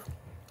exposure.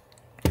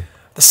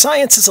 The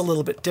science is a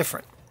little bit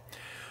different.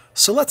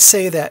 So let's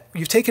say that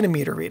you've taken a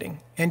meter reading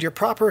and your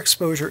proper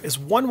exposure is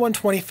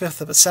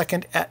 1/125th of a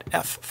second at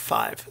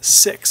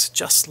f5.6,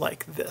 just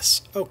like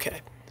this.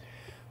 Okay,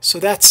 so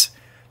that's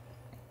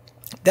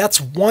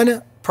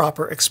one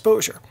proper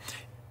exposure.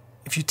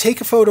 If you take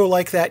a photo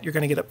like that, you're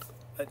going to get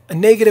a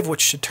negative,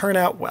 which should turn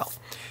out well.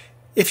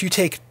 If you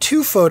take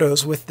two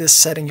photos with this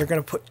setting, you're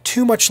going to put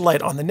too much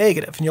light on the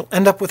negative, and you'll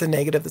end up with a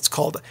negative that's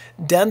called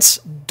dense,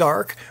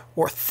 dark,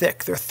 or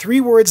thick. There are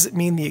three words that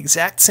mean the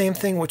exact same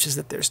thing, which is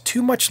that there's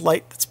too much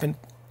light that's been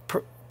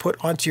put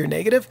onto your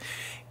negative,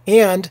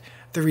 and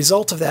the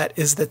result of that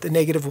is that the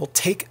negative will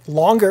take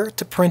longer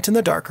to print in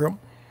the darkroom.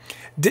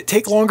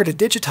 take longer to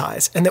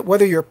digitize, and that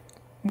whether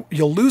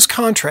you'll lose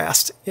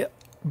contrast,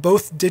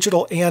 both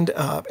digital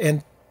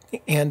and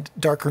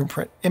darkroom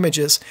print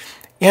images,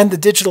 and the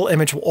digital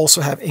image will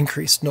also have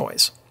increased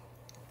noise.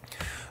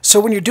 So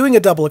when you're doing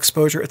a double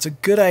exposure, it's a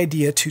good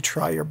idea to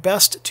try your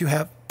best to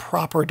have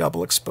proper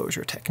double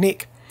exposure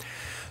technique.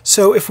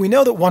 So if we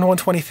know that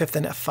 1/125th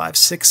and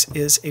f5.6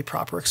 is a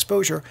proper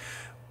exposure,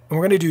 and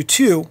we're going to do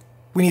 2,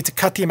 we need to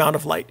cut the amount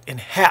of light in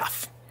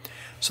half.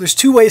 So there's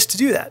 2 ways to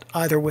do that,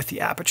 either with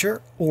the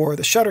aperture or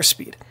the shutter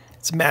speed.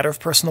 It's a matter of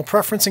personal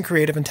preference and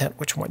creative intent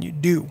which one you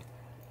do.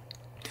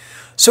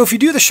 So if you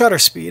do the shutter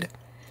speed,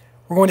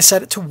 we're going to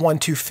set it to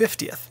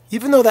 1/250th.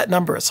 Even though that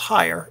number is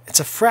higher, it's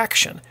a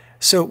fraction.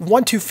 So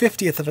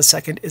 1/250th of a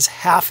second is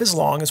half as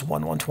long as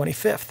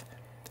 1/125th,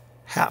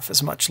 half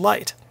as much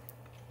light.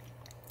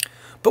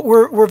 But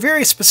we're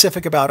very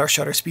specific about our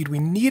shutter speed. We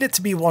need it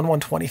to be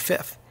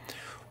 1/125th.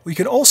 We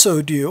can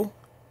also do,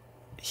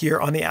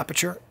 here on the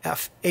aperture,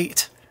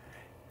 f8.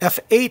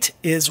 f8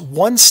 is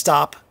 1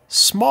 stop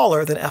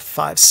smaller than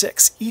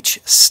f5.6. Each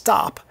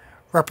stop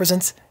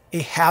represents a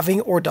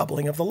halving or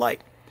doubling of the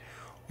light.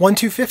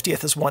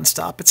 1/250th is 1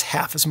 stop. It's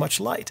half as much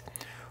light.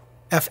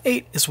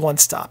 f8 is 1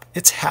 stop.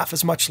 It's half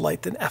as much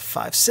light than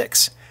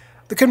f5.6.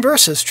 The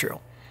converse is true.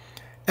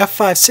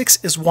 f5.6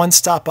 is 1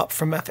 stop up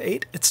from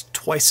f8. It's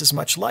twice as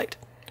much light.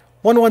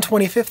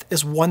 1/125th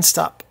is 1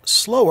 stop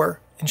slower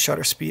in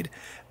shutter speed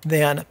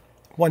than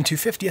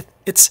 1/250th.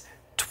 It's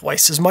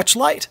twice as much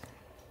light.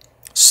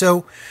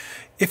 So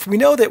if we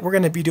know that we're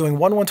going to be doing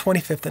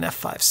 1/125th and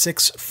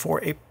f5.6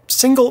 for a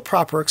single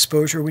proper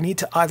exposure, we need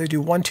to either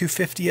do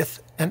 1/250th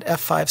and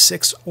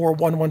f5.6 or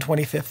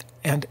 1/125th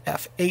and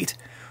f8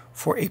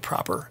 for a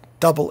proper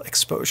double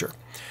exposure.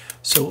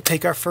 So we'll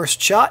take our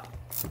first shot,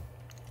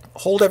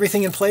 hold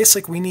everything in place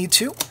like we need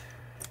to,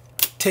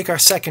 take our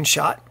second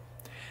shot.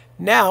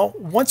 Now,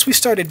 once we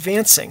start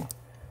advancing,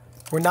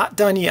 we're not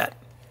done yet.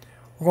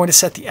 We're going to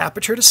set the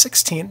aperture to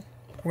 16.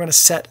 We're going to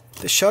set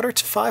the shutter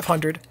to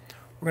 500.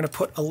 We're going to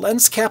put a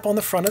lens cap on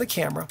the front of the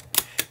camera,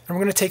 and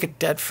we're going to take a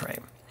dead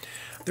frame.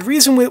 The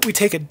reason we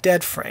take a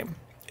dead frame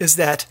is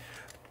that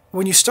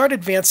when you start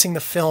advancing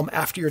the film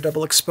after your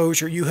double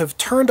exposure, you have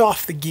turned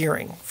off the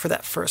gearing for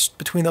that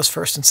between those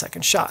first and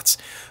second shots.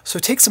 So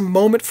it takes a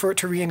moment for it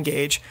to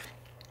re-engage,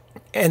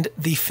 and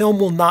the film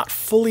will not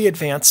fully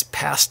advance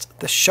past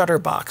the shutter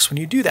box when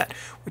you do that,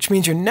 which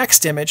means your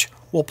next image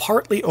will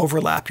partly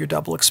overlap your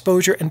double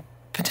exposure and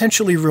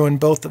potentially ruin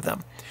both of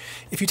them.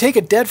 If you take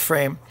a dead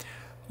frame,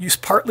 you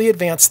partly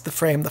advance the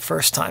frame the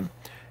first time,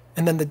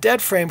 and then the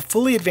dead frame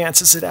fully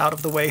advances it out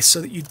of the way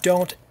so that you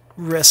don't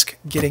risk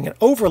getting an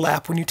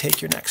overlap when you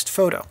take your next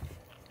photo.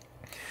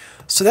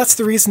 So that's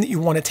the reason that you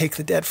want to take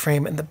the dead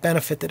frame and the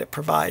benefit that it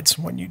provides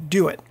when you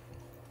do it.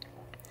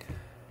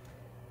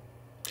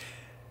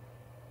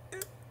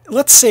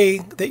 Let's say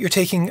that you're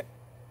taking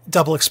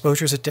double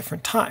exposures at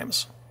different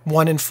times,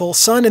 one in full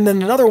sun and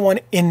then another one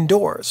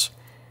indoors.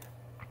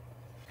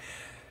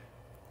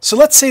 So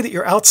let's say that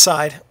you're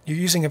outside, you're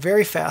using a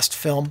very fast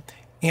film,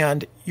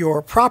 and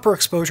your proper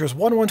exposure is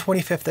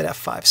 1/125th at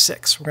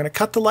f5.6. We're going to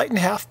cut the light in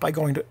half by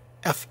going to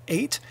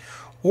f8,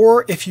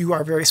 or if you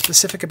are very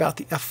specific about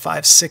the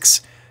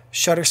f5.6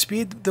 shutter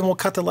speed, then we'll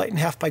cut the light in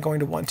half by going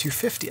to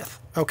 1/250th.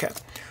 Okay,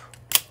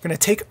 we're going to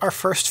take our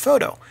first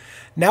photo.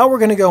 Now we're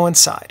going to go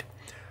inside.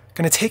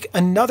 We're going to take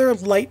another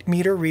light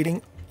meter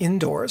reading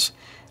indoors,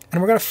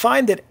 and we're going to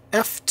find that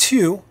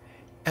f2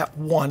 at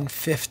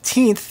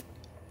 1/15th,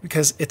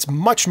 because it's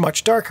much,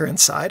 much darker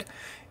inside,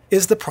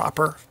 is the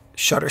proper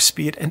shutter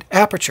speed and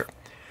aperture.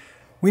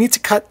 We need to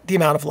cut the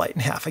amount of light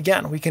in half.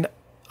 Again, we can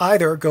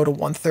either go to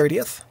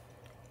 1/30th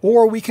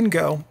or we can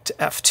go to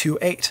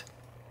f2.8.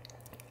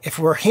 If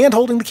we're hand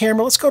holding the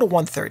camera, let's go to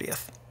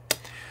 1/30th.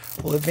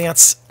 We'll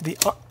advance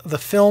the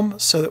film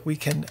so that we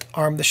can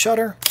arm the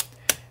shutter,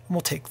 and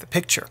we'll take the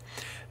picture.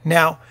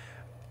 Now,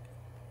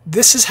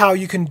 this is how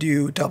you can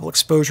do double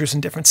exposures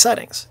in different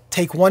settings.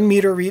 Take 1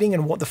 meter reading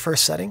in the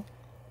first setting,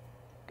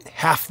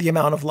 half the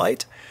amount of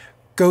light.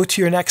 Go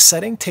to your next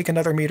setting, take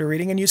another meter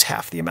reading, and use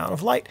half the amount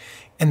of light.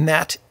 And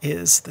that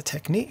is the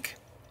technique.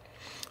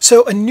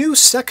 So a new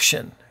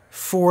section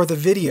for the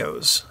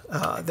videos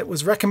that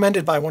was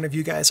recommended by one of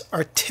you guys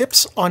are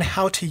tips on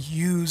how to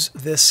use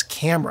this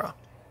camera.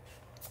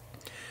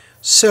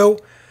 So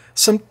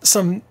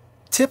some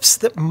tips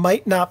that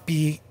might not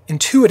be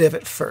intuitive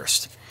at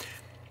first.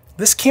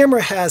 This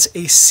camera has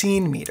a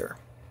scene meter.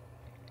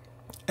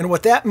 And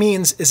what that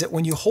means is that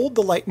when you hold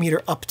the light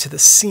meter up to the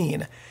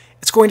scene,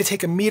 it's going to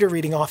take a meter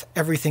reading off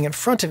everything in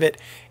front of it,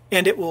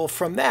 and it will,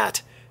 from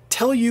that,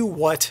 tell you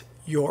what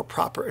your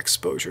proper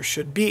exposure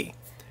should be.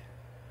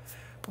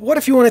 But what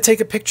if you want to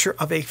take a picture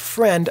of a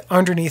friend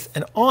underneath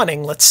an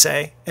awning, let's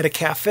say, at a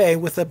cafe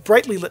with a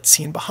brightly lit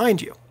scene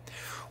behind you?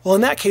 Well,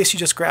 in that case, you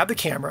just grab the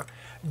camera,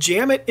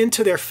 jam it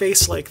into their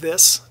face like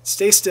this,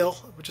 stay still,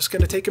 we're just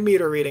going to take a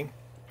meter reading.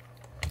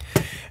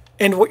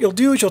 And what you'll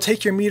do is you'll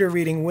take your meter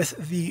reading with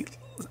the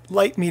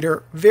light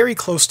meter very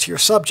close to your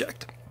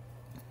subject.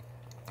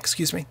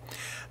 Excuse me.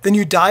 Then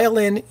you dial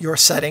in your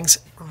settings,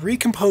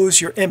 recompose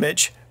your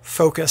image,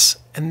 focus,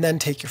 and then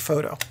take your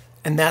photo.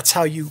 And that's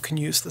how you can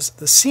use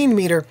the scene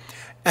meter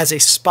as a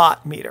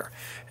spot meter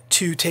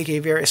to take a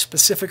very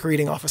specific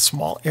reading off a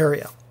small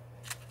area.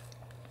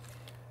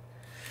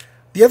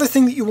 The other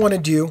thing that you want to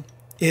do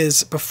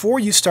is before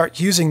you start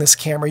using this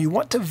camera, you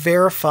want to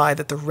verify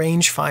that the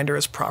rangefinder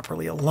is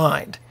properly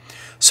aligned.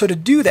 So to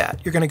do that,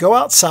 you're going to go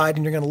outside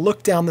and you're going to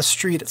look down the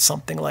street at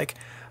something like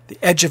the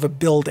edge of a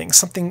building,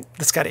 something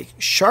that's got a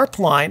sharp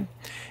line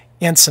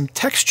and some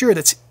texture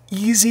that's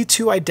easy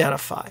to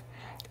identify.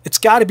 It's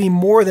got to be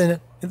more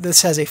than,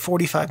 this has a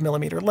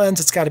 45mm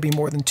lens, it's got to be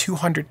more than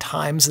 200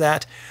 times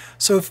that.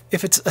 So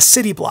if it's a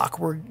city block,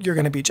 you're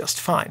going to be just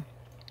fine.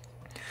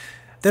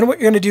 Then what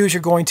you're going to do is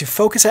you're going to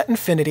focus at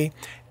infinity,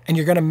 and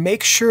you're going to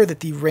make sure that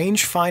the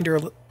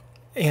rangefinder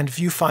and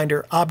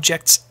viewfinder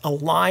objects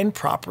align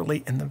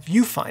properly in the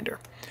viewfinder.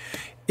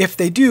 If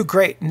they do,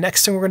 great.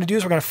 Next thing we're going to do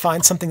is we're going to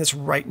find something that's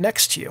right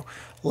next to you,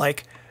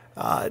 like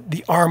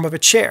the arm of a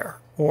chair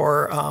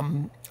or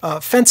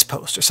a fence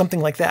post or something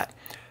like that.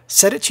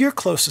 Set it to your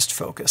closest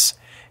focus,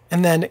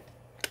 and then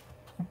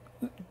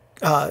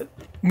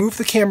move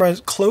the camera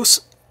as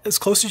close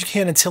as you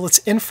can until it's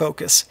in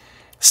focus.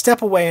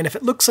 Step away, and if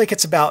it looks like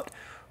it's about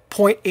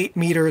 0.8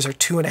 meters or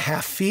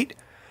 2.5 feet,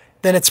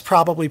 then it's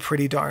probably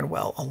pretty darn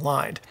well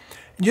aligned.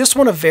 You just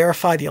want to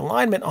verify the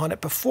alignment on it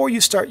before you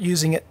start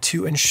using it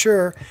to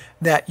ensure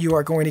that you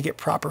are going to get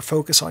proper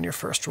focus on your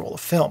first roll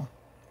of film.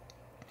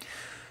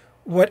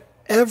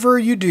 Whatever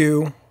you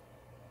do,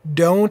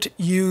 don't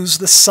use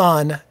the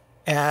sun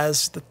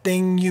as the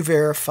thing you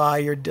verify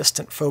your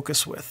distant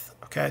focus with.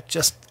 Okay,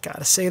 just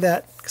gotta say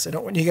that because I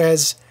don't want you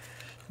guys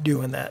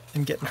doing that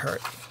and getting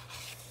hurt.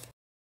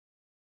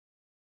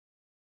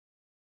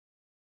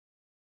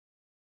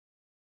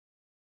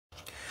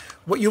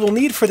 What you will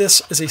need for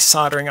this is a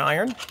soldering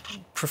iron,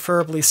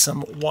 preferably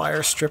some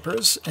wire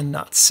strippers and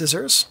not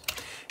scissors,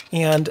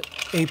 and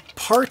a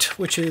part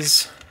which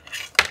is,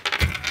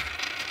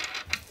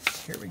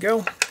 here we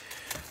go,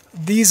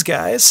 these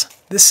guys.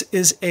 This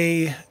is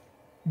a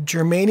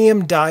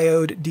germanium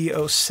diode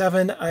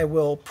D07. I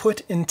will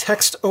put in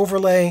text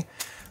overlay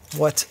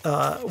what,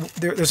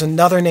 there's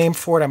another name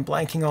for it I'm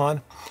blanking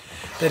on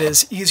that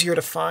is easier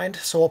to find,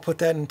 so I'll put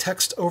that in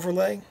text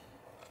overlay.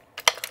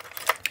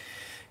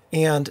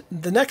 And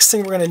the next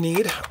thing we're going to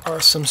need are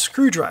some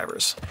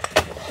screwdrivers.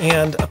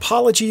 And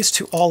apologies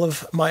to all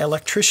of my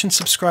electrician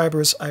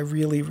subscribers. I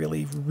really,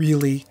 really,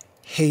 really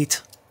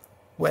hate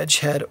wedge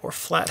head or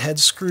flathead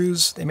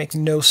screws. They make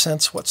no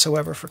sense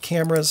whatsoever for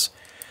cameras.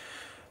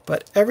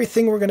 But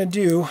everything we're going to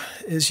do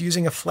is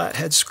using a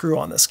flathead screw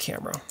on this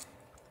camera.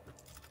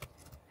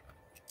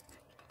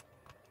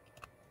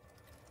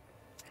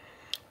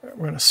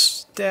 We're going to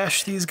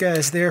stash these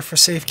guys there for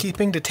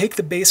safekeeping. To take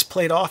the base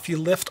plate off, you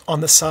lift on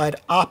the side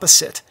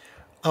opposite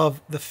of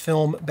the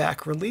film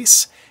back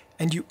release,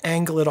 and you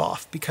angle it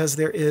off because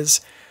there is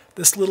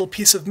this little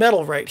piece of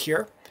metal right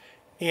here,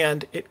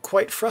 and it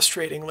quite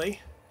frustratingly,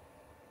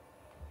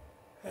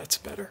 that's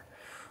better,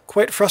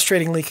 quite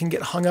frustratingly can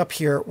get hung up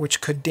here,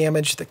 which could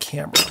damage the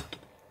camera.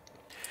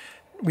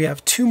 We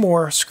have two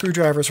more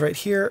screwdrivers right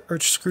here, or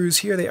screws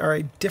here. They are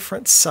a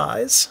different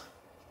size.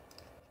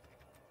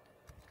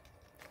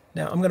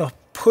 Now I'm going to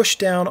push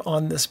down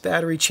on this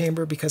battery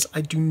chamber because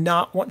I do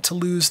not want to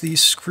lose these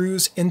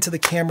screws into the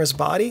camera's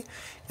body,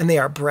 and they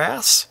are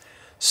brass,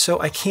 so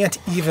I can't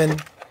even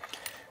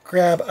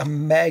grab a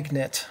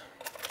magnet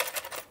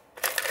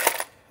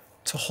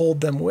to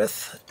hold them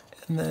with,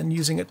 and then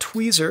using a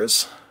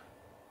tweezers,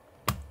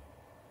 I'm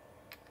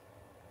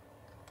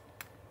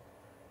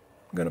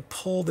going to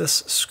pull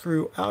this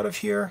screw out of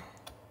here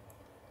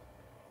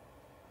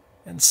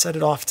and set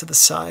it off to the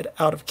side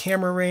out of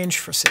camera range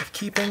for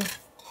safekeeping.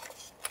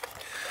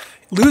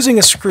 Losing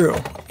a screw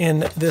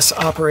in this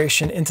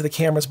operation into the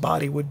camera's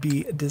body would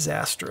be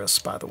disastrous,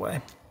 by the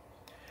way.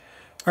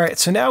 All right,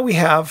 so now we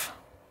have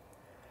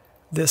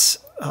this,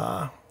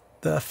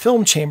 the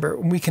film chamber,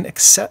 and we can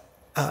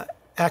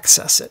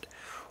access it.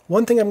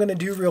 One thing I'm going to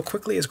do real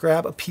quickly is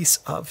grab a piece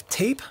of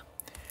tape.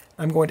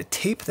 I'm going to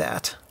tape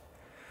that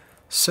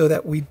so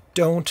that we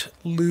don't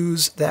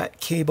lose that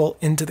cable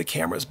into the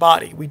camera's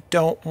body. We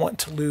don't want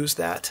to lose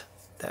that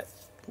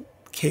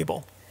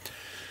cable.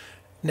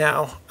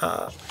 Now,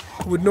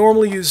 would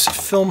normally use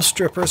film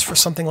strippers for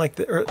something like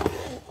this, or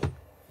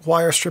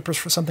wire strippers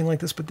for something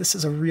like this, but this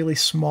is a really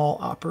small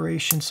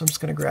operation, so I'm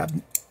just going to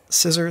grab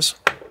scissors.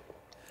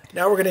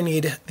 Now we're going to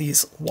need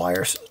these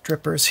wire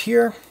strippers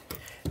here.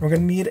 We're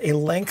going to need a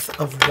length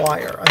of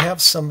wire. I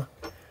have some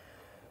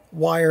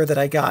wire that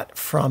I got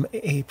from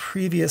a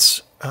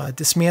previous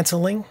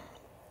dismantling.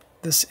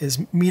 This is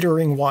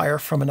metering wire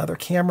from another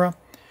camera.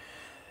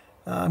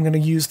 I'm going to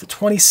use the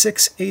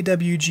 26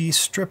 AWG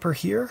stripper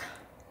here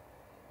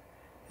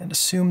and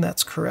assume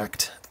that's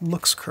correct. It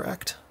looks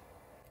correct.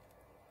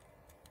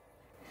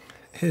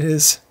 It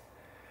is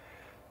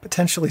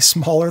potentially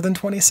smaller than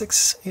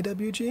 26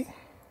 AWG.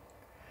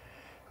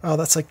 Oh,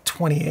 that's like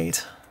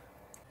 28.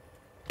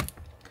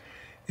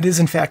 It is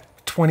in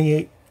fact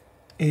 28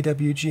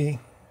 AWG.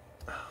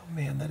 Oh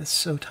man, that is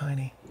so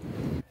tiny.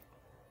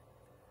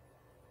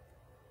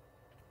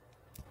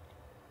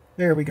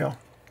 There we go.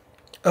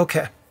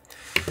 Okay.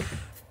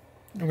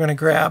 We're going to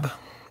grab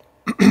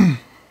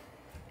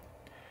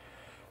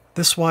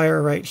this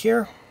wire right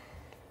here.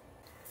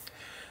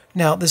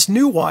 Now this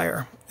new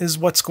wire is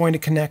what's going to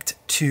connect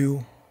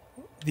to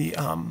the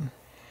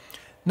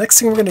next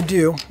thing we're going to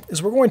do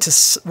is we're going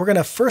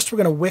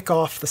to wick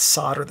off the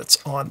solder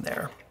that's on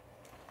there.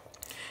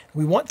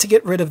 We want to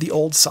get rid of the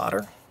old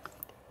solder.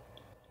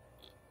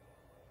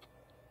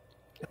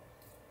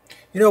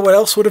 You know what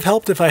else would have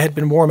helped if I had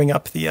been warming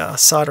up the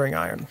soldering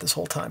iron this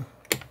whole time?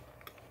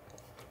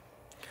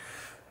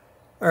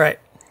 All right,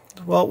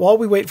 well, while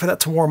we wait for that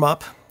to warm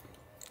up,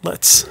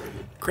 let's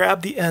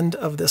grab the end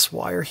of this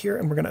wire here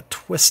and we're going to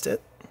twist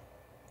it.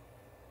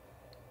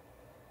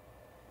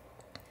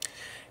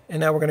 And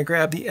now we're going to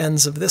grab the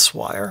ends of this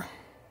wire.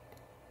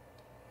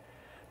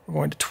 We're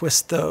going to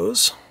twist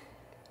those.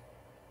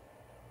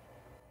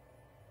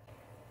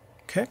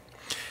 Okay.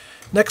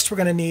 Next we're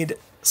going to need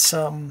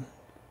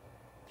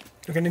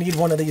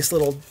one of these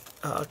little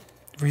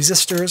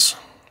resistors.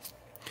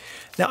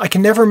 Now I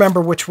can never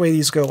remember which way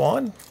these go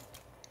on,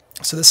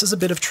 so this is a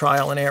bit of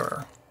trial and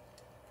error.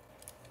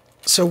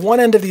 So one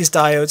end of these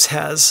diodes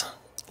has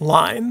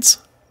lines,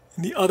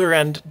 and the other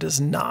end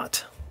does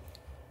not.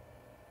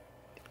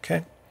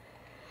 Okay.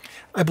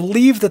 I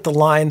believe that the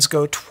lines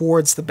go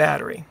towards the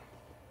battery.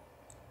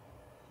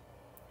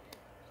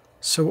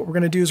 So what we're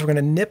going to do is we're going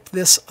to nip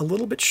this a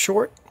little bit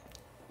short,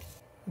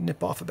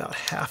 nip off about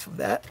half of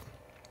that.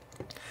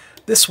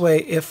 This way,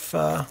 if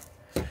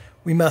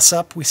we mess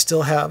up, we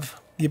still have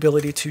the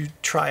ability to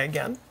try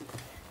again.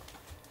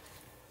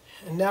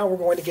 And now we're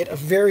going to get a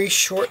very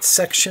short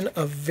section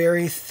of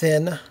very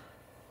thin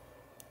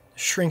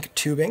shrink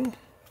tubing.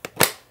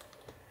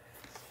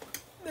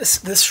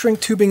 This shrink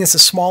tubing is the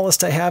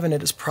smallest I have, and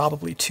it is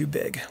probably too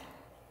big.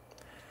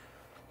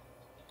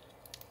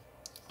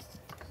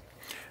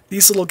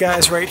 These little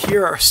guys right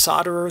here are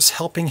solderers'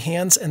 helping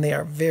hands, and they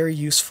are very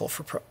useful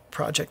for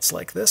projects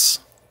like this.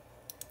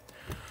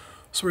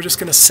 So we're just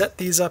going to set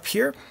these up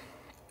here.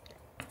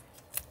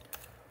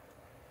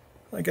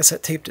 I guess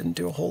that tape didn't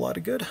do a whole lot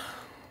of good.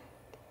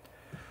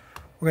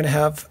 We're going to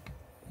have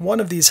one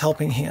of these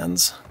helping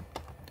hands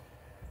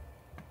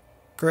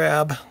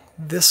grab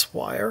this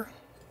wire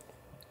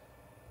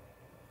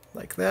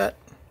like that.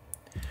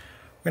 We're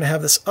going to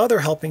have this other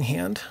helping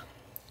hand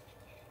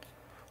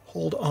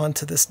hold on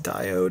to this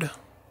diode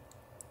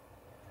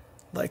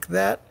like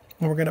that.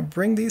 And we're going to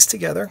bring these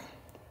together.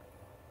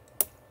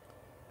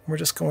 We're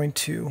just going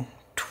to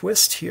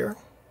twist here.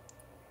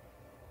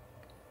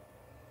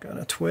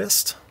 Gonna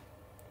twist.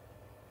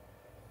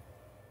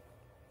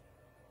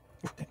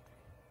 Okay.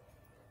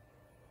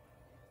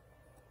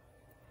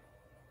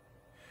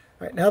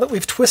 All right, now that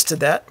we've twisted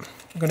that,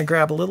 I'm going to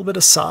grab a little bit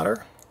of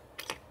solder.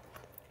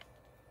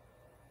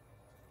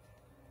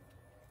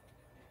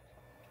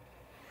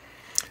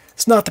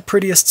 It's not the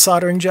prettiest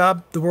soldering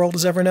job the world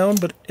has ever known,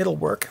 but it'll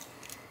work.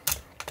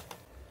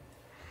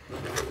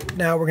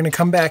 Now we're going to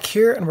come back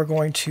here and we're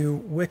going to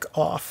wick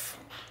off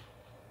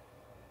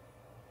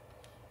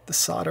the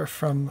solder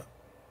from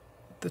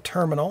the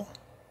terminal.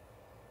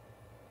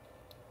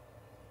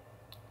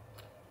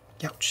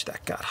 Ouch,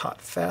 that got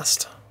hot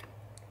fast.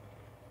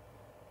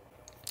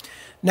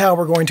 Now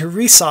we're going to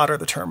resolder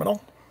the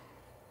terminal.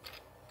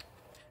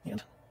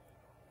 And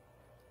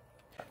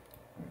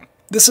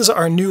this is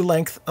our new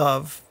length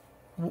of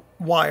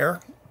wire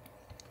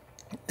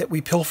that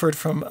we pilfered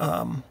from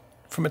a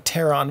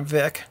Teron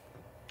Vic.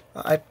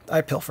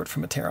 I pilfered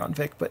from a Teron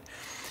Vic, but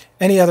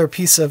any other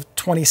piece of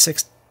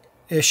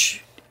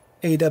 26-ish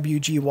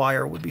AWG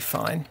wire would be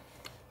fine.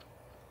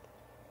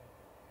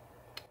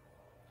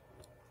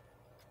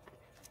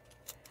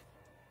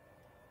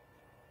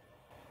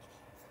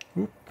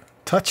 Oop,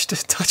 touched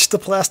the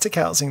plastic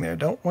housing there.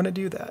 Don't want to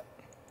do that.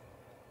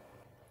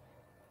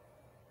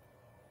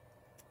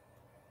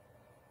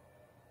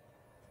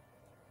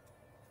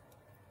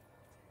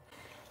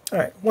 All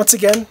right, once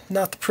again,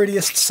 not the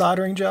prettiest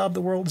soldering job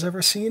the world's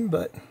ever seen,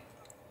 but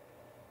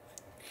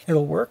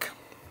it'll work.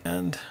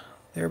 And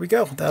there we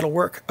go, that'll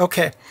work.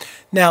 Okay,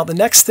 now the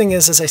next thing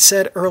is, as I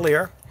said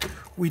earlier,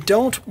 we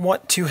don't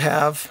want to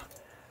have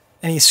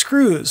any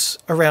screws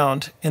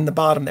around in the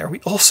bottom there.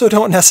 We also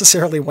don't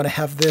necessarily want to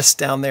have this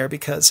down there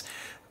because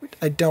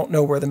I don't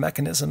know where the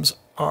mechanisms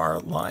are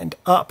lined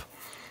up.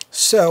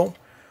 So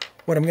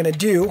what I'm going to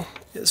do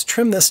is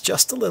trim this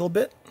just a little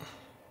bit.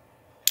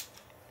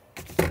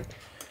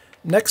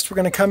 Next, we're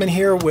going to come in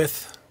here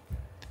with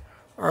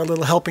our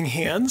little helping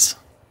hands.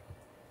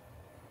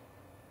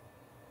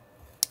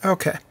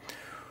 Okay,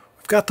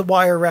 we've got the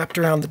wire wrapped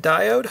around the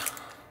diode.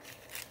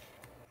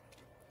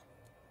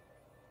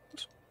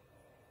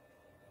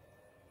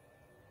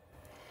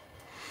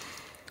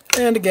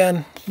 And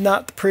again,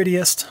 not the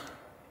prettiest,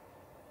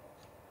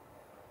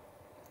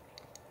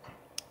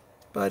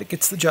 but it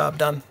gets the job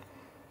done.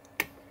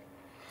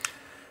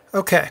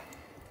 Okay.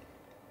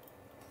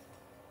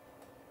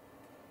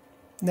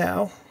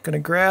 Now, I'm going to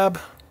grab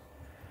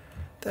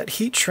that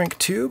heat shrink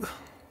tube.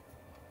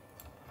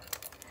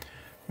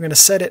 I'm going to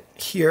set it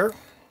here.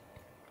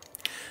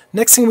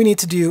 Next thing we need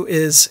to do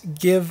is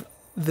give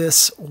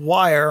this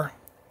wire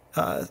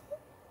a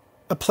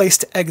place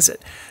to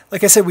exit.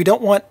 Like I said, we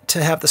don't want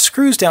to have the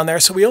screws down there,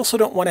 so we also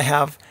don't want to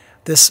have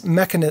this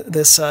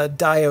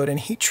diode and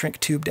heat shrink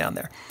tube down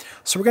there.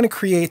 So we're going to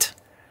create,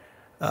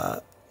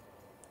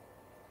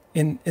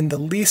 in the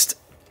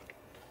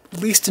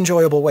least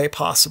enjoyable way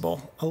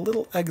possible, a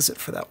little exit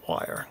for that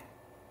wire.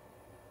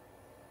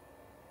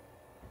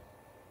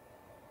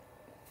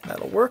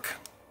 That'll work.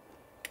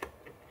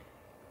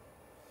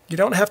 You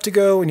don't have to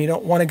go, and you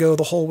don't want to go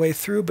the whole way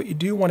through, but you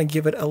do want to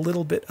give it a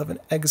little bit of an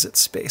exit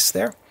space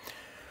there.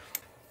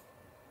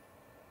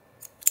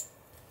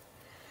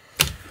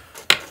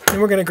 Then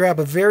we're going to grab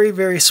a very,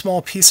 very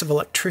small piece of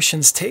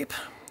electrician's tape.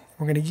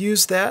 We're going to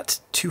use that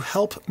to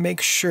help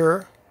make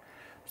sure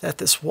that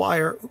this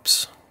wire,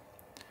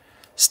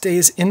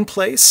 stays in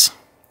place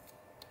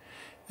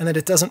and that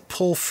it doesn't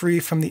pull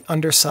free from the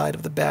underside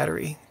of the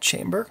battery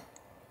chamber.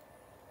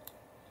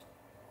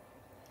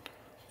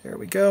 There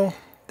we go.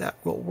 That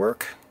will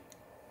work.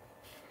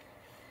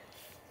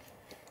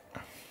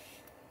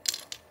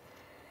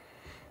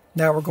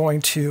 Now we're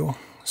going to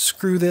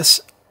screw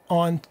this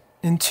on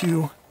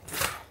into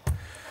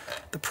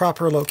the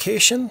proper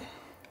location.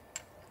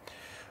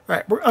 All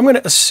right, I'm going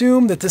to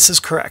assume that this is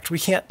correct. We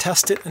can't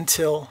test it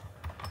until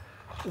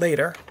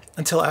later,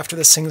 until after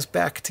this thing's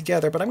back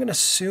together, but I'm going to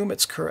assume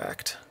it's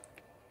correct.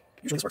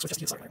 Usually this works with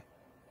just a solder iron.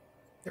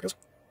 There it goes.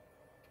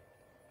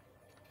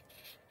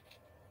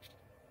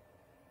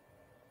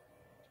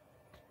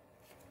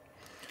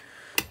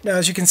 Now,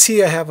 as you can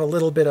see, I have a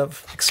little bit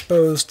of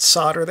exposed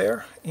solder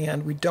there,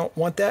 and we don't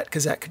want that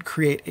because that could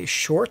create a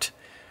short,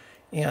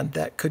 and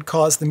that could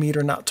cause the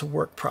meter not to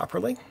work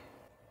properly.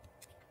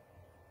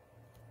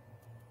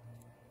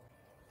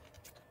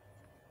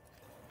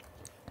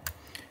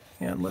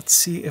 And let's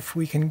see if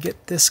we can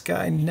get this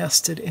guy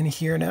nested in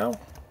here now.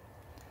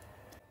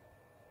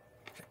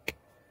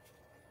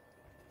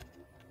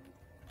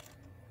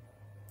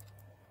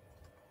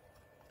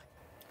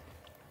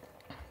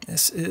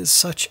 This is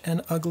such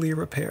an ugly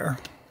repair.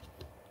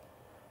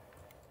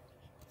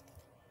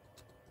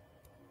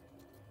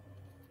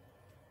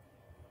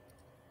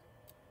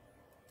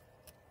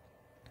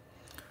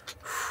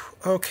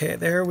 Okay,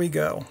 there we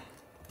go.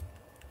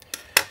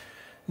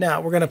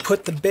 Now we're going to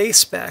put the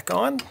base back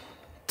on.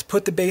 To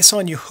put the base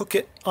on, you hook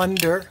it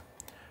under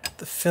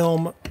the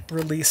film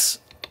release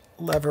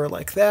lever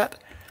like that,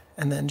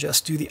 and then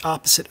just do the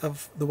opposite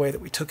of the way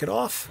that we took it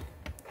off.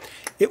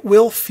 It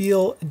will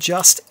feel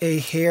just a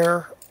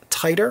hair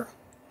tighter,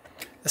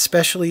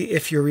 especially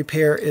if your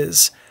repair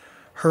is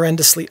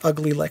horrendously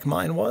ugly like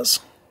mine was.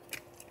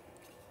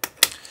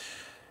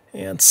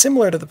 And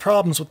similar to the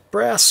problems with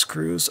brass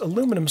screws,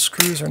 aluminum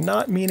screws are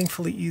not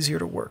meaningfully easier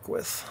to work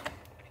with.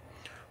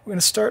 We're going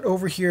to start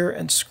over here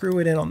and screw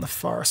it in on the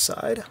far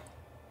side.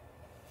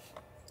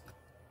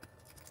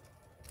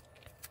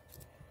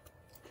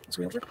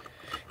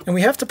 And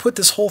we have to put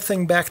this whole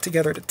thing back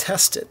together to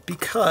test it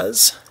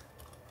because,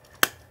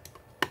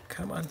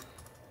 come on,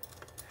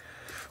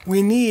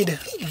 we need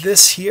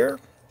this here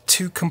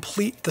to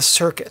complete the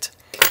circuit.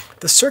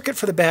 The circuit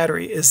for the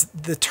battery is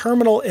the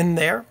terminal in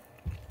there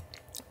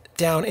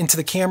down into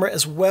the camera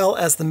as well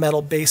as the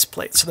metal base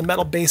plate. So the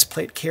metal base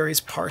plate carries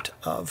part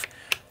of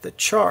the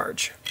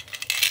charge.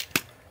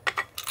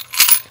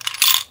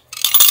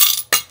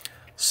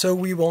 So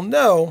we will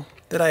know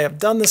that I have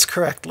done this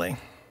correctly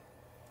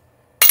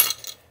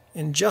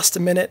in just a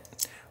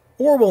minute,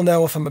 or we'll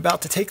know if I'm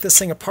about to take this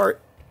thing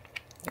apart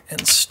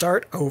and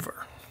start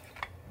over.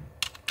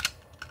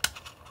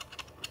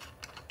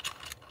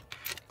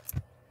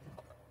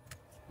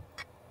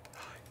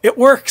 It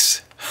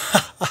works!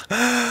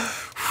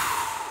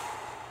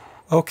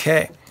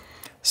 Okay,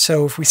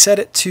 so if we set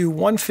it to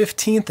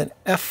 1/15 and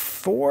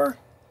F4,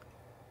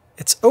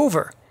 it's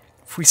over.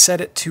 If we set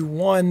it to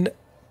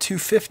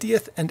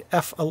 1/250 and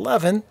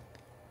F11,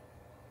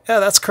 yeah,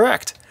 that's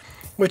correct.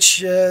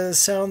 Which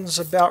sounds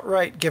about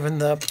right given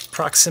the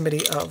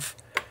proximity of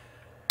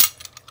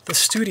the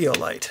studio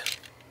light.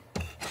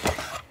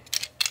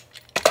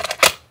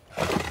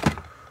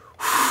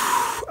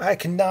 I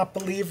cannot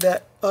believe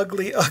that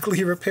ugly,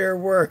 ugly repair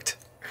worked.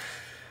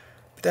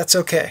 But that's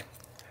okay.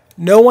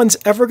 No one's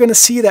ever going to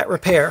see that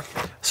repair,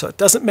 so it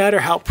doesn't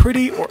matter how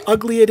pretty or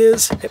ugly it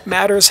is, it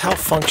matters how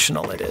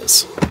functional it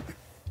is.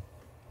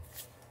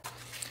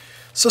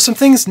 So some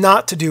things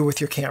not to do with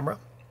your camera.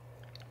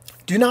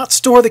 Do not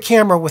store the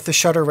camera with the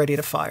shutter ready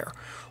to fire.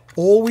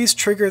 Always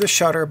trigger the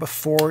shutter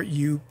before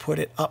you put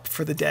it up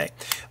for the day.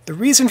 The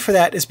reason for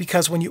that is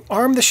because when you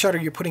arm the shutter,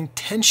 you're putting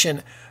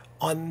tension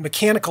on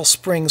mechanical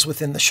springs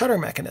within the shutter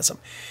mechanism.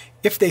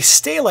 If they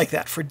stay like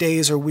that for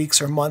days or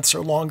weeks or months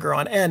or longer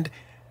on end,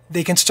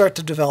 they can start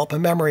to develop a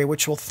memory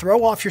which will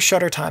throw off your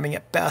shutter timing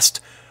at best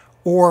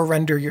or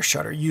render your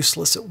shutter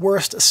useless at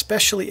worst,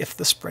 especially if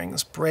the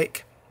springs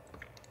break.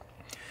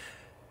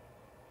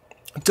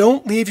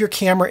 Don't leave your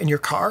camera in your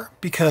car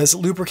because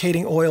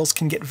lubricating oils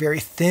can get very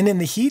thin in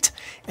the heat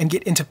and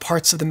get into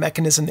parts of the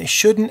mechanism they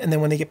shouldn't, and then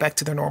when they get back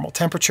to their normal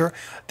temperature,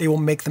 they will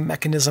make the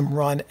mechanism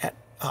run at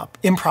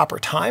improper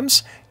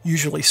times,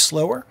 usually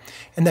slower,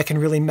 and that can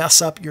really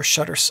mess up your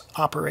shutter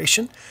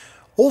operation.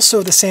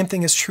 Also, the same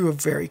thing is true of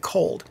very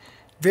cold.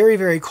 Very,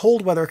 very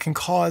cold weather can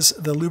cause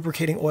the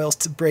lubricating oils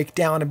to break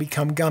down and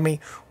become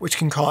gummy, which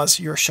can cause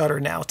your shutter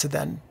now to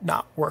then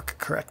not work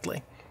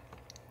correctly.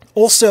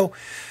 Also,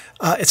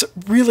 it's a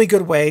really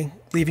good way,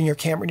 leaving your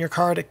camera in your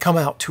car, to come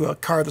out to a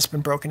car that's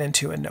been broken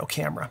into and no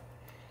camera.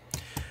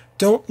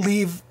 Don't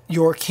leave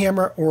your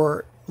camera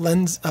or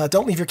lens.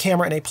 Don't leave your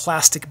camera in a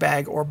plastic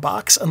bag or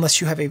box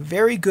unless you have a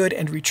very good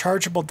and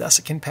rechargeable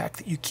desiccant pack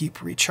that you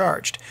keep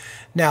recharged.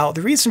 Now,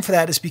 the reason for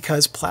that is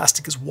because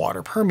plastic is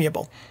water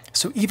permeable.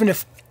 So even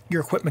if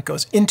your equipment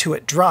goes into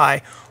it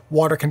dry,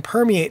 water can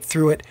permeate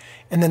through it,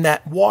 and then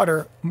that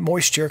water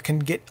moisture can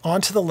get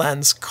onto the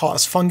lens,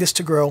 cause fungus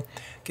to grow,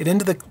 get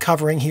into the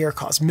covering here,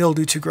 cause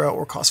mildew to grow,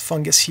 or cause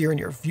fungus here in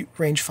your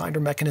rangefinder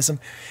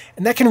mechanism.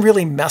 And that can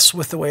really mess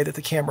with the way that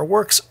the camera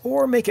works,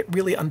 or make it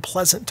really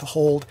unpleasant to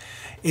hold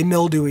a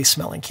mildewy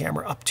smelling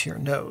camera up to your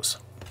nose.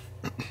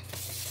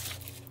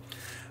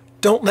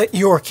 Don't let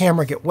your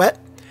camera get wet.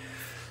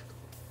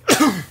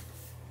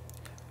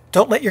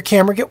 Don't let your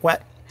camera get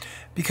wet,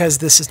 because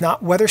this is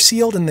not weather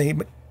sealed, and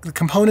the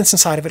components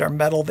inside of it are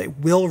metal. They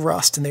will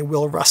rust, and they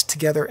will rust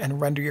together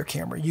and render your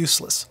camera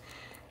useless.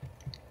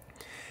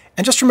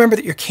 And just remember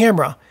that your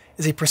camera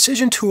is a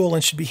precision tool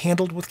and should be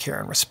handled with care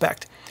and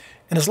respect.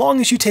 And as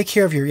long as you take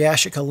care of your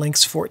Yashica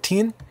Lynx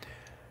 14,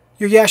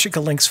 your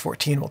Yashica Lynx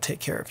 14 will take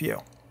care of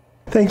you.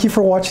 Thank you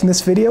for watching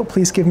this video.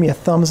 Please give me a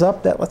thumbs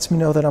up. That lets me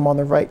know that I'm on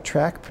the right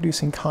track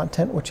producing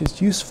content which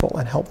is useful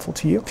and helpful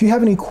to you. If you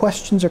have any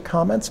questions or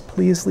comments,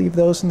 please leave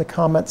those in the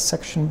comments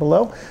section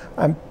below.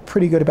 I'm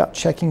pretty good about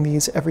checking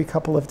these every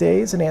couple of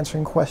days and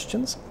answering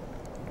questions.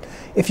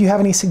 If you have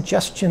any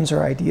suggestions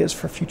or ideas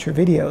for future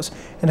videos,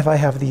 and if I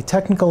have the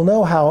technical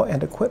know-how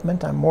and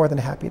equipment, I'm more than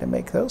happy to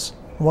make those.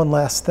 One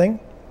last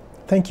thing,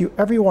 thank you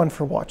everyone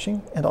for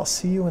watching, and I'll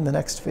see you in the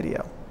next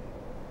video.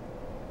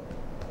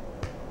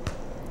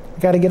 I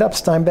gotta get up,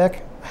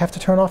 Steinbeck. I have to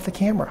turn off the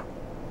camera.